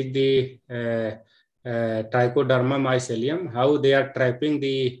this is the Trichoderma mycelium, how they are trapping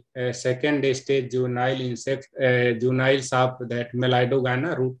the second stage juvenile insects, juveniles of that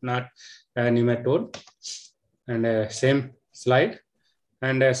Melidogana root knot nematode. And same slide.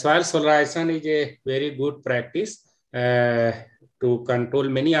 And soil solarization is a very good practice to control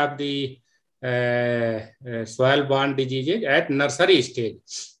many of the soil-borne diseases at nursery stage.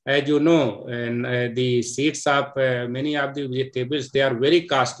 As you know, the seeds of many of the vegetables, they are very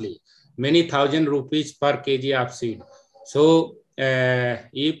costly. Many thousand rupees per kg of seed. So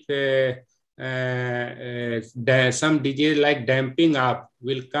if some disease like damping up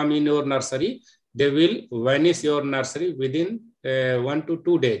will come in your nursery, they will vanish your nursery within 1 to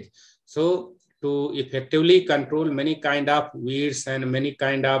 2 days. So to effectively control many kind of weeds and many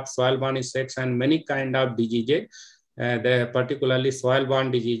kind of soil-borne insects and many kind of diseases, particularly soil-borne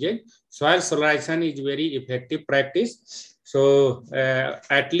diseases, soil solarization is very effective practice. So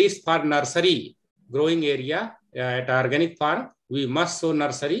at least for nursery growing area at organic farm, we must sow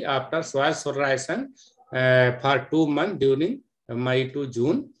nursery after soil solarization for 2 months during May to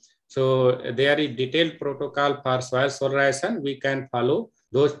June. So there is detailed protocol for soil solarization. We can follow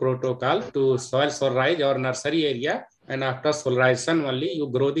those protocol to soil solarize or nursery area, and after solarization only you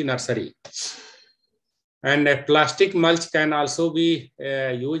grow the nursery. And plastic mulch can also be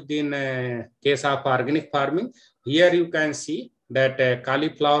used in case of organic farming. Here you can see that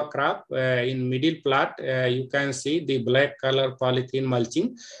cauliflower crop in middle plot, you can see the black color polythene mulching.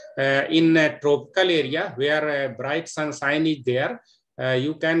 In a tropical area where bright sunshine is there,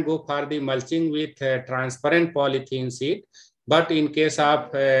 you can go for the mulching with transparent polythene sheet. But in case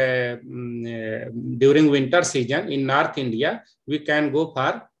of during winter season in North India, we can go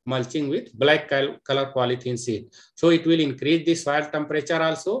for mulching with black color polythene sheet. So it will increase the soil temperature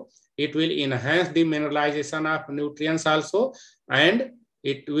also. It will enhance the mineralization of nutrients also, and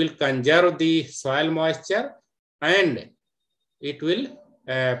it will conserve the soil moisture, and it will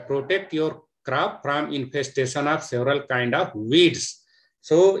protect your crop from infestation of several kind of weeds.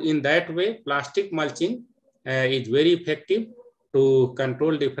 So in that way, plastic mulching is very effective to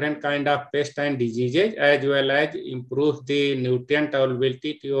control different kind of pests and diseases, as well as improve the nutrient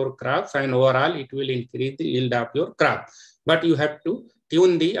availability to your crops, and overall it will increase the yield of your crop. But you have to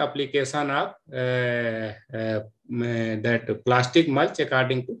tune the application of that plastic mulch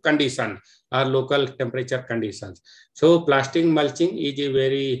according to condition or local temperature conditions. So plastic mulching is a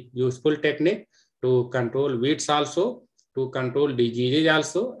very useful technique to control weeds also, to control diseases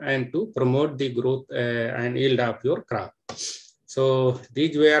also, and to promote the growth and yield of your crop. So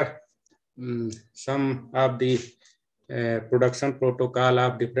these were some of the production protocol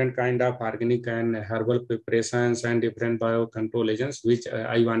of different kind of organic and herbal preparations and different biocontrol agents, which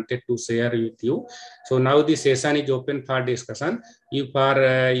I wanted to share with you. So now the session is open for discussion. If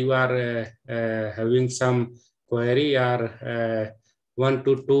you are having some query or 1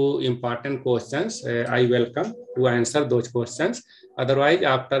 to 2 important questions, I welcome to answer those questions. Otherwise,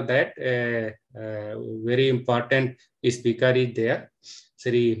 after that, very important speaker is there,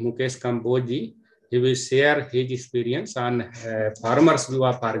 Sri Mukesh Kamboj ji. He will share his experience on farmers' view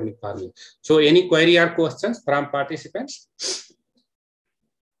of organic farming. So any query or questions from participants?